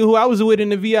another nigga who I was with in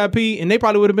the VIP, and they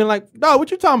probably would have been like, "No, what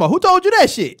you talking about? Who told you that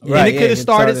shit?" Right, and it could have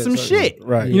started some shit.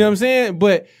 Right. You know what I'm saying?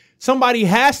 But somebody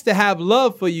has to have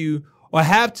love for you or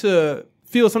have to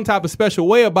feel some type of special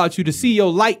way about you to see your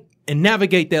light and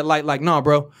navigate that light. Like, nah,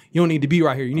 bro, you don't need to be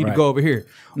right here. You need to go over here.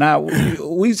 Now,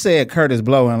 we said Curtis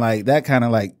Blow, and like that kind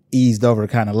of like eased over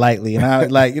kind of lightly. And I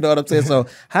like, you know what I'm saying? So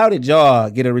how did y'all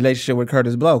get a relationship with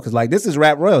Curtis Blow? Because like this is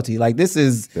rap royalty. Like this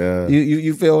is,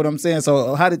 you feel what I'm saying?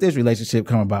 So how did this relationship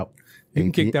come about? You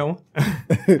can kick that one.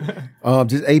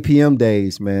 Just APM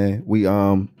days, man. We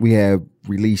have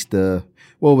released a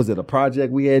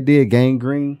project we had did, Gang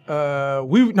Green?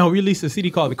 We released a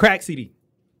CD called the Crack CD.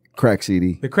 Crack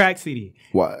CD. The Crack CD.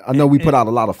 Well, I know we put out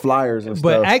a lot of flyers and stuff.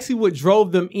 But actually what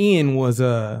drove them in was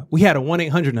we had a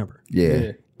 1-800 number.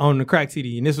 Yeah. On the Crack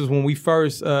CD. And this was when we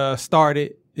first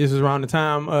started. This was around the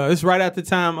time, this is right at the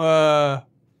time,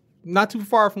 not too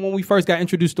far from when we first got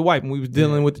introduced to White, when we was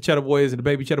dealing with the Cheddar Boys and the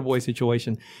Baby Cheddar Boy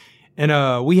situation.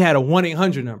 And we had a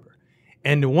 1-800 number.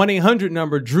 And the 1-800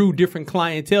 number drew different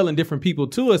clientele and different people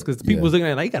to us because the people was looking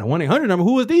at it like, you got a 1-800 number?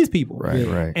 Who is these people?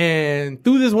 Right. And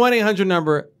through this 1-800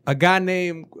 number, a guy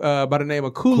named by the name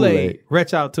of Kool-Aid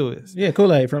reached out to us. Yeah,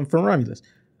 Kool-Aid from Romulus.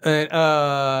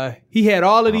 And he had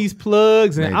all of these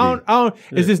plugs. And I don't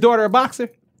is his daughter a boxer?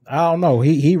 I don't know.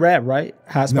 He rap, right?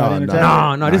 Hotspot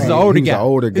Entertainment. No, this is an older guy.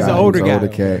 This is an older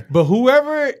guy. But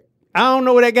whoever, I don't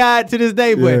know that guy to this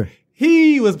day, but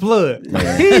he was plugged.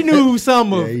 He knew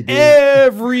some of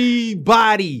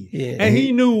everybody. Yeah. And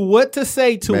he knew what to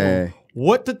say to him,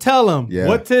 what to tell him,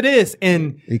 what to this.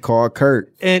 And he called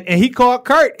Kurt. And he called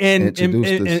Kurt and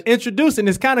introduced. And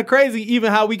it's kind of crazy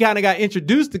even how we kind of got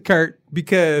introduced to Kurt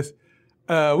because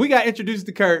we got introduced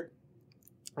to Kurt.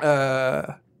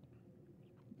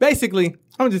 Basically, I'm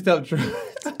gonna just tell the truth.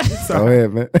 Go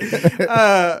ahead, man.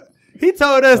 He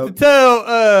told us to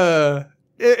tell.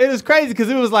 It was crazy because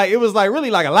it was like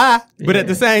really like a lie, but at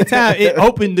the same time, it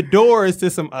opened the doors to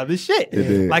some other shit. It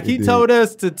did, like he told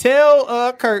us to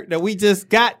tell Kurt that we just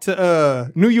got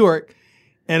to New York,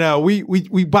 and we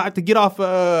about to get off.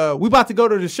 We about to go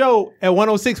to the show at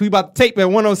 106. We about to tape at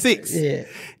 106. Yeah.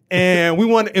 And we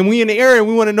in the area and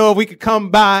we want to know if we could come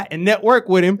by and network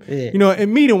with him, you know,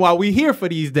 and meet him while we here for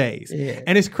these days. Yeah.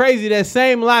 And it's crazy that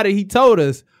same lie that he told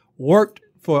us worked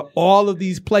for all of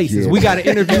these places. Yeah. We got an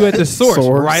interview at the Source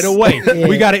right away. Yeah.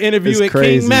 We got an interview at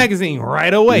King Magazine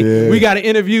right away. Yeah. We got an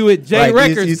interview at J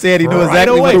Records. You said he knew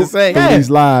exactly what to say. Through these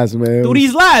lies, man. Through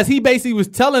these lies, he basically was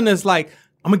telling us like,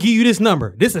 I'm gonna give you this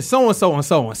number. This is so and so and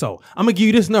so and so. I'm gonna give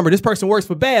you this number. This person works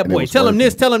for Bad Boy. Tell him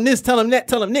this, tell him this, tell him that,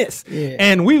 tell him this. Yeah.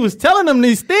 And we was telling them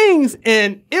these things,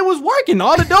 and it was working.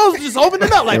 All the doors just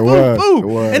opening up like boom,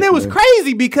 boom. And it was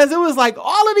crazy because it was like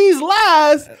all of these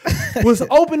lies was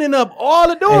opening up all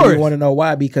the doors. And you want to know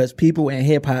why? Because people in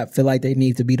hip hop feel like they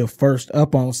need to be the first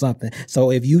up on something.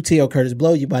 So if you tell Curtis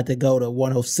Blow you about to go to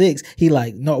 106, he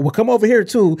like, no, well come over here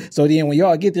too. So then when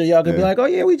y'all get there, y'all can be like, oh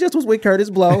yeah, we just was with Curtis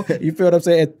Blow. You feel what I'm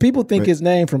saying? People think his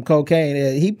name from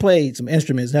cocaine. He played some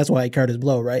instruments. That's why he Curtis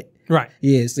Blow, right? Right.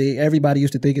 Yeah. See, everybody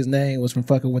used to think his name was from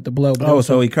fucking with the Blow. Oh,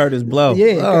 so he Curtis Blow.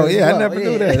 Yeah. Oh, yeah. I never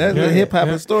knew that. That's a hip hop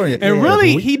historian. And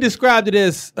really, he described it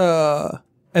as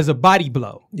a body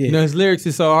blow. Yeah. You know, his lyrics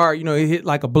is so hard. You know, it hit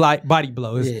like a body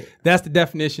blow. That's the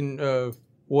definition of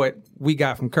what we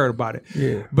got from Kurt about it.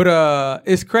 Yeah. But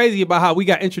it's crazy about how we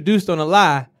got introduced on a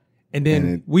lie, and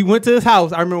then we went to his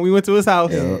house. I remember we went to his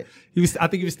house. Yeah. I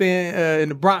think he was staying in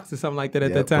the Bronx or something like that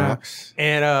at that time. Bronx.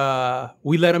 And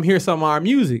we let him hear some of our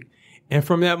music. And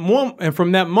from that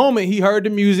moment, he heard the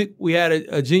music. We had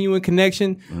a genuine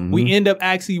connection. Mm-hmm. We end up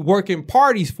actually working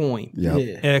parties for him.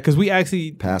 Yep. Because we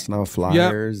actually Passing out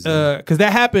flyers. because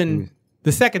that happened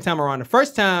the second time around. The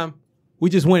first time, we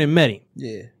just went and met him.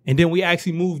 Yeah. And then we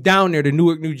actually moved down there to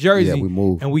Newark, New Jersey. Yeah, we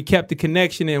moved. And we kept the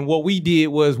connection. And what we did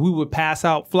was we would pass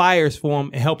out flyers for him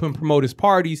and help him promote his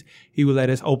parties. He would let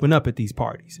us open up at these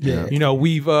parties. Yeah. You know,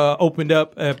 we've opened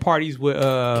up parties with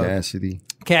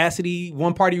Cassidy.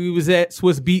 One party we was at,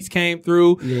 Swiss Beats came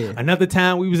through. Yeah. Another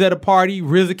time we was at a party,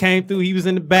 RZA came through. He was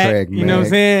in the back. Craig you know what I'm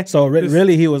saying? So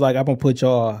really, he was like, I'm gonna put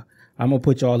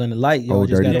y'all in the light. Y'all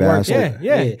just Dirty gotta work. Bastard.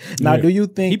 Yeah. Now, do you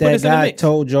think He put that us in the God mix.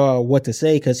 told y'all what to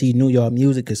say because he knew y'all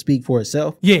music could speak for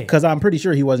itself? Yeah. Because I'm pretty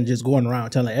sure he wasn't just going around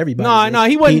telling everybody. No,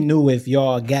 he wasn't. He knew if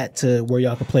y'all got to where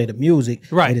y'all could play the music,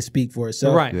 Right. it'd speak for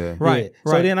itself. Right. Yeah. Right.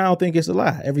 So then I don't think it's a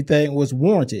lie. Everything was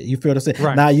warranted. You feel what I'm saying?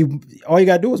 Right. Now all you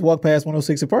gotta do is walk past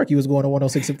 106 in Park. You was going to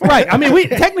 106 in Park. Right. I mean,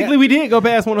 we did go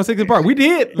past 106 in Park. We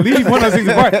did leave 106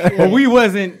 in Park, but we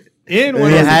wasn't in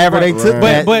 106 however they took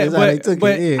that. But that's how they took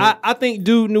but it, yeah. I think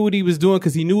dude knew what he was doing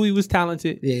because he knew he was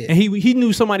talented, Yeah. and he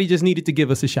knew somebody just needed to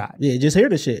give us a shot. Yeah, just hear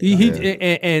the shit.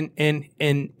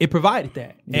 And it provided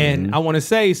that. And I want to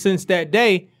say since that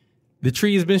day, the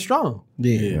tree has been strong.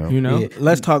 Yeah. You know. Yeah.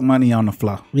 Let's talk money on the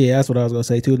flow. Yeah, that's what I was gonna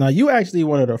say too. Now you actually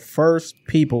one of the first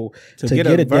people to get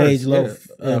a verse, Dage Low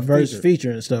verse feature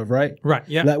and stuff, right? Right.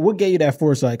 Yeah. Like, what gave you that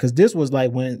foresight? Because this was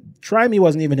like when Try Me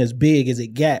wasn't even as big as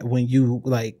it got when you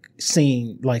like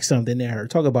seen like something there.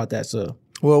 Talk about that, so.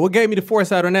 Well, what gave me the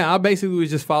foresight on that? I basically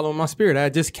was just following my spirit. I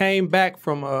just came back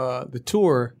from the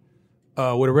tour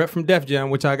with a rep from Def Jam,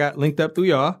 which I got linked up through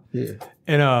y'all. Yeah.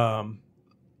 And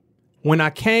when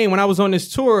I was on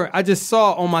this tour, I just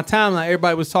saw on my timeline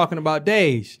everybody was talking about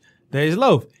Dage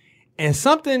Loaf. And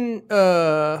something,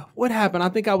 what happened? I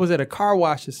think I was at a car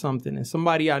wash or something, and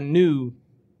somebody I knew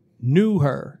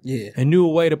her. Yeah. And knew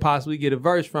a way to possibly get a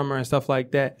verse from her and stuff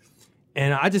like that.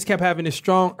 And I just kept having this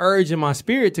strong urge in my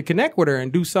spirit to connect with her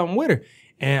and do something with her.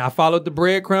 And I followed the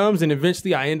breadcrumbs, and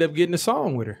eventually I ended up getting a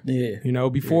song with her. Yeah. You know,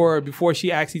 before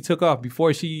she actually took off,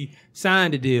 before she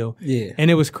signed a deal. Yeah. And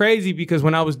it was crazy because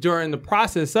when I was during the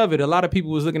process of it, a lot of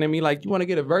people was looking at me like, you want to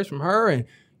get a verse from her? And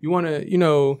you want to, you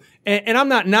know, and I'm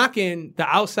not knocking the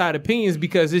outside opinions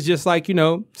because it's just like, you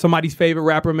know, somebody's favorite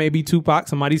rapper may be Tupac,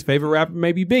 somebody's favorite rapper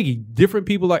may be Biggie. Different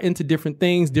people are into different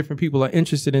things. Different people are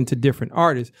interested into different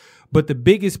artists. But the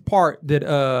biggest part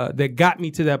that got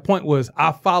me to that point was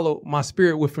I followed my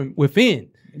spirit within.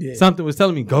 Yeah. Something was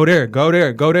telling me, go there, go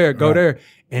there, go there, go there.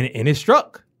 And it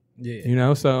struck. Yeah. You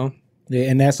know, so. Yeah,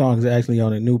 and that song is actually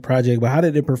on a new project. But how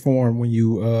did it perform when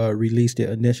you released it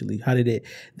initially? How did it,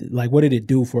 like, what did it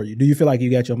do for you? Do you feel like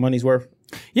you got your money's worth?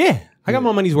 Yeah, I got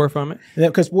my money's worth from it.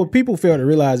 Because what people fail to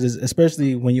realize is,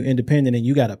 especially when you're independent and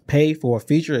you got to pay for a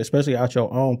feature, especially out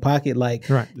your own pocket, like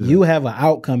you have an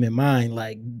outcome in mind.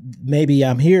 Like, maybe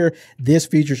I'm here, this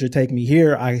feature should take me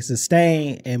here, I can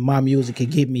sustain, and my music can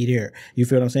get me there. You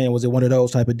feel what I'm saying? Was it one of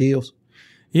those type of deals?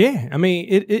 Yeah, I mean,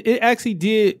 it actually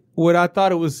did what I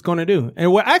thought it was going to do.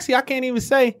 And what actually, I can't even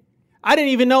say, I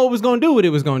didn't even know it was going to do what it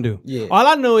was going to do. Yeah. All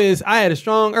I know is I had a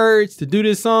strong urge to do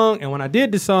this song. And when I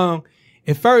did the song,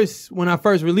 when I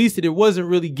first released it, it wasn't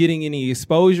really getting any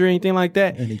exposure or anything like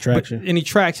that. Any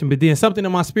traction. But then something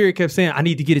in my spirit kept saying, I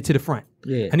need to get it to the front.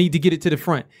 Yeah. I need to get it to the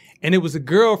front. And it was a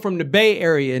girl from the Bay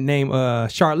Area named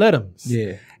Charlotte Adams.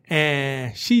 Yeah.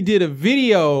 And she did a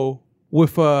video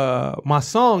with my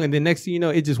song, and then next thing you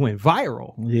know, it just went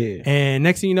viral. Yeah. And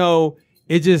next thing you know,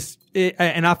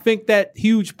 and I think that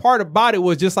huge part about it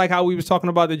was just like how we was talking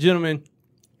about the gentleman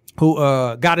who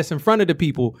got us in front of the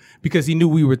people because he knew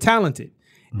we were talented.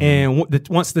 Mm-hmm.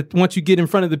 And once you get in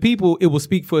front of the people, it will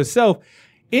speak for itself.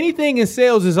 Anything in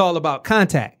sales is all about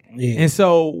contact. Yeah. And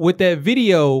so with that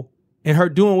video and her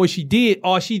doing what she did,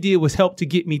 all she did was help to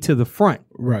get me to the front.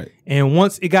 Right. And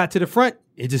once it got to the front,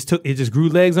 it just grew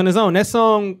legs on its own. That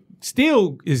song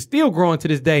is still growing to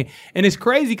this day. And it's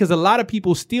crazy because a lot of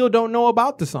people still don't know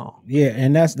about the song. Yeah,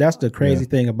 and that's the crazy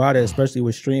thing about it, especially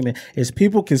with streaming, is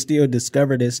people can still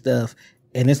discover this stuff,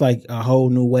 and it's like a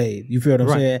whole new wave. You feel what I'm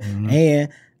saying? Mm-hmm. And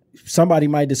somebody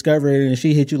might discover it and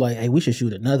she hit you like, hey, we should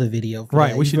shoot another video. For Right,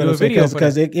 that. we should do a video for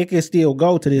because it can still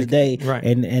go to this day. Right.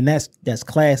 And that's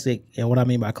classic. And what I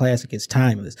mean by classic is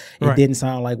timeless. It Right. didn't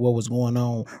sound like what was going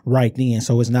on right then.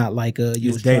 So it's not like you It's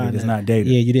was dated. trying It's to- not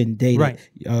dated. Yeah, you didn't date Right.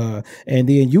 it. And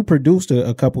then you produced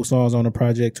a couple songs on the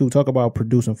project too. Talk about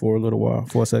producing for a little while,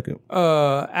 for a second.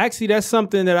 Actually, that's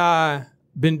something that I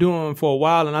been doing for a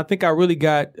while, and I think I really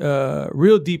got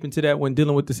real deep into that when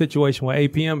dealing with the situation with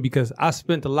APM, because I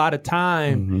spent a lot of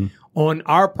time on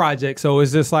our project. So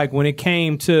it's just like when it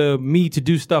came to me to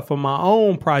do stuff on my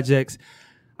own projects,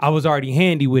 I was already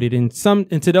handy with it. And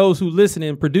to those who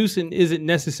listen, producing isn't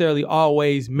necessarily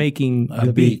always making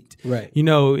the beat. Right. You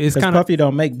know, it's Because kind of Puffy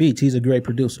don't make beats. He's a great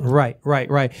producer. right.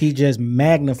 He just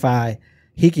magnify.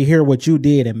 He can hear what you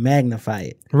did and magnify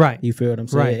it. Right. You feel what I'm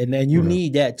saying? Right. And then you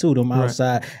need that too, them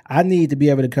outside. I need to be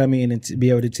able to come in and be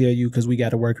able to tell you, because we got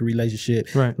to work a relationship.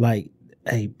 Right. Like,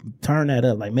 hey, turn that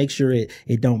up. Like, make sure it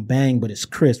don't bang, but it's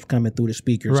crisp coming through the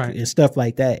speakers Right. and stuff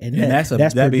like that. And, And that's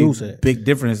that'd producer. be big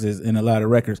differences in a lot of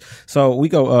records. So we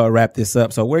go wrap this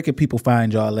up. So where can people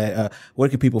find y'all at? Where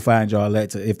can people find y'all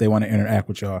at if they want to interact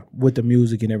with y'all? With the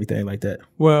music and everything like that.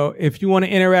 Well, if you want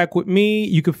to interact with me,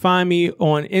 you can find me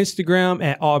on Instagram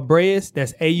at Aubreyus.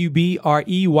 That's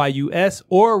AUBREYUS,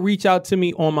 or reach out to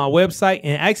me on my website.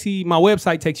 And actually, my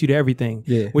website takes you to everything,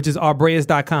 which is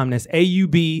Aubreyus.com. That's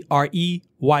AUBREYUS.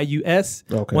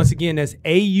 Okay. Once again, that's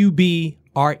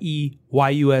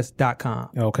AUBREYUS.com.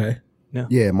 Okay.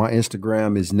 Yeah, my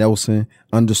Instagram is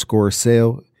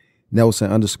Nelson_Sel,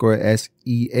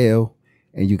 Nelson_SEL,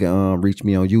 and you can reach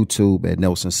me on YouTube at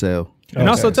Nelson Sel. And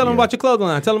also tell them about your clothing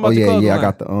line. Tell them about your clothing line. I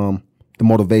got the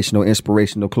motivational,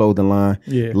 inspirational clothing line.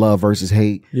 Yeah. Love versus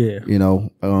hate. Yeah. You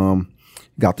know,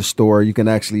 got the store. You can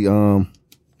actually Where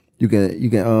can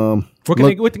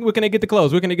they get the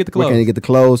clothes? Where can they get the clothes? Where can they get the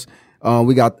clothes? I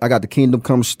got the Kingdom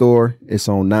Come store. It's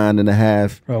on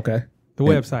 9.5. Okay. The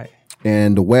website.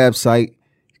 And the website,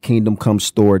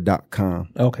 kingdomcomestore.com.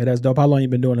 Okay, that's dope. How long you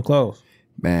been doing the clothes?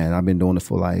 Man, I've been doing it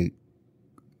for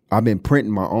I've been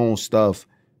printing my own stuff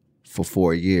for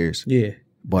 4 years. Yeah.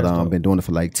 But I've been doing it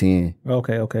for 10.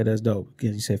 Okay, that's dope.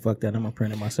 Because you say, fuck that, I'm gonna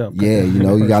print it myself. Yeah,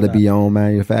 you got to be your own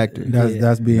manufacturer.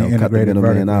 That's being integrated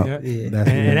vertically out.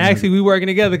 And actually, we working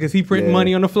together because he printing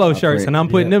money on the flow shirts, and I'm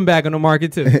putting them back on the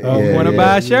market too. You want to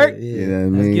buy a shirt? You know what I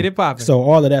Let's mean? get it popping. So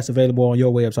all of that's available on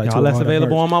your website too. All that's the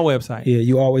available merch. on my website. Yeah,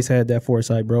 you always had that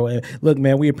foresight, bro. And look,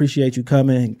 man, we appreciate you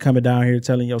coming down here,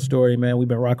 telling your story, man. We've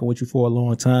been rocking with you for a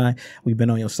long time. We've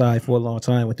been on your side for a long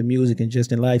time with the music and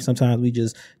just in life. Sometimes we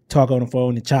just talk on the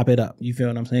phone and chop it up. You feel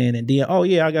what I'm saying? And then, oh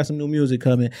yeah, I got some new music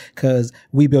coming, because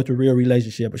we built a real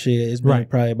relationship. But shit, it's been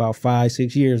probably about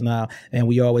 5-6 years now, and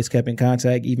we always kept in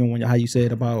contact. Even when how you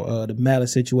said about the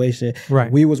Malice situation,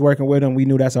 we was working with him. We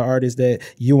knew that's an artist that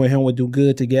you and him would do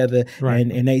good together,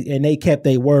 and they kept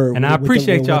their word. And I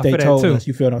appreciate y'all for that too.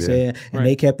 You feel what I'm saying? And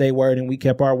they kept their word, and we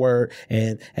kept our word.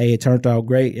 And hey, it turned out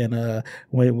great. And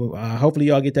hopefully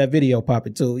y'all get that video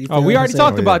popping too. You feel We what already I'm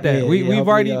talked saying? about that. Yeah, We've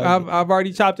already I've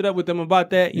already chopped it up with them about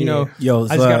that. You know, Yo,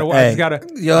 I just gotta work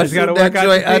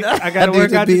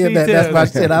out the details. That's my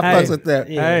shit. I fucks with that.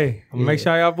 Hey, make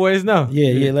sure y'all boys know.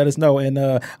 Yeah, let us know. And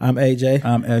I'm AJ.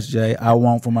 I'm SJ. I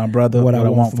want for my brother what I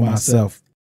want for myself.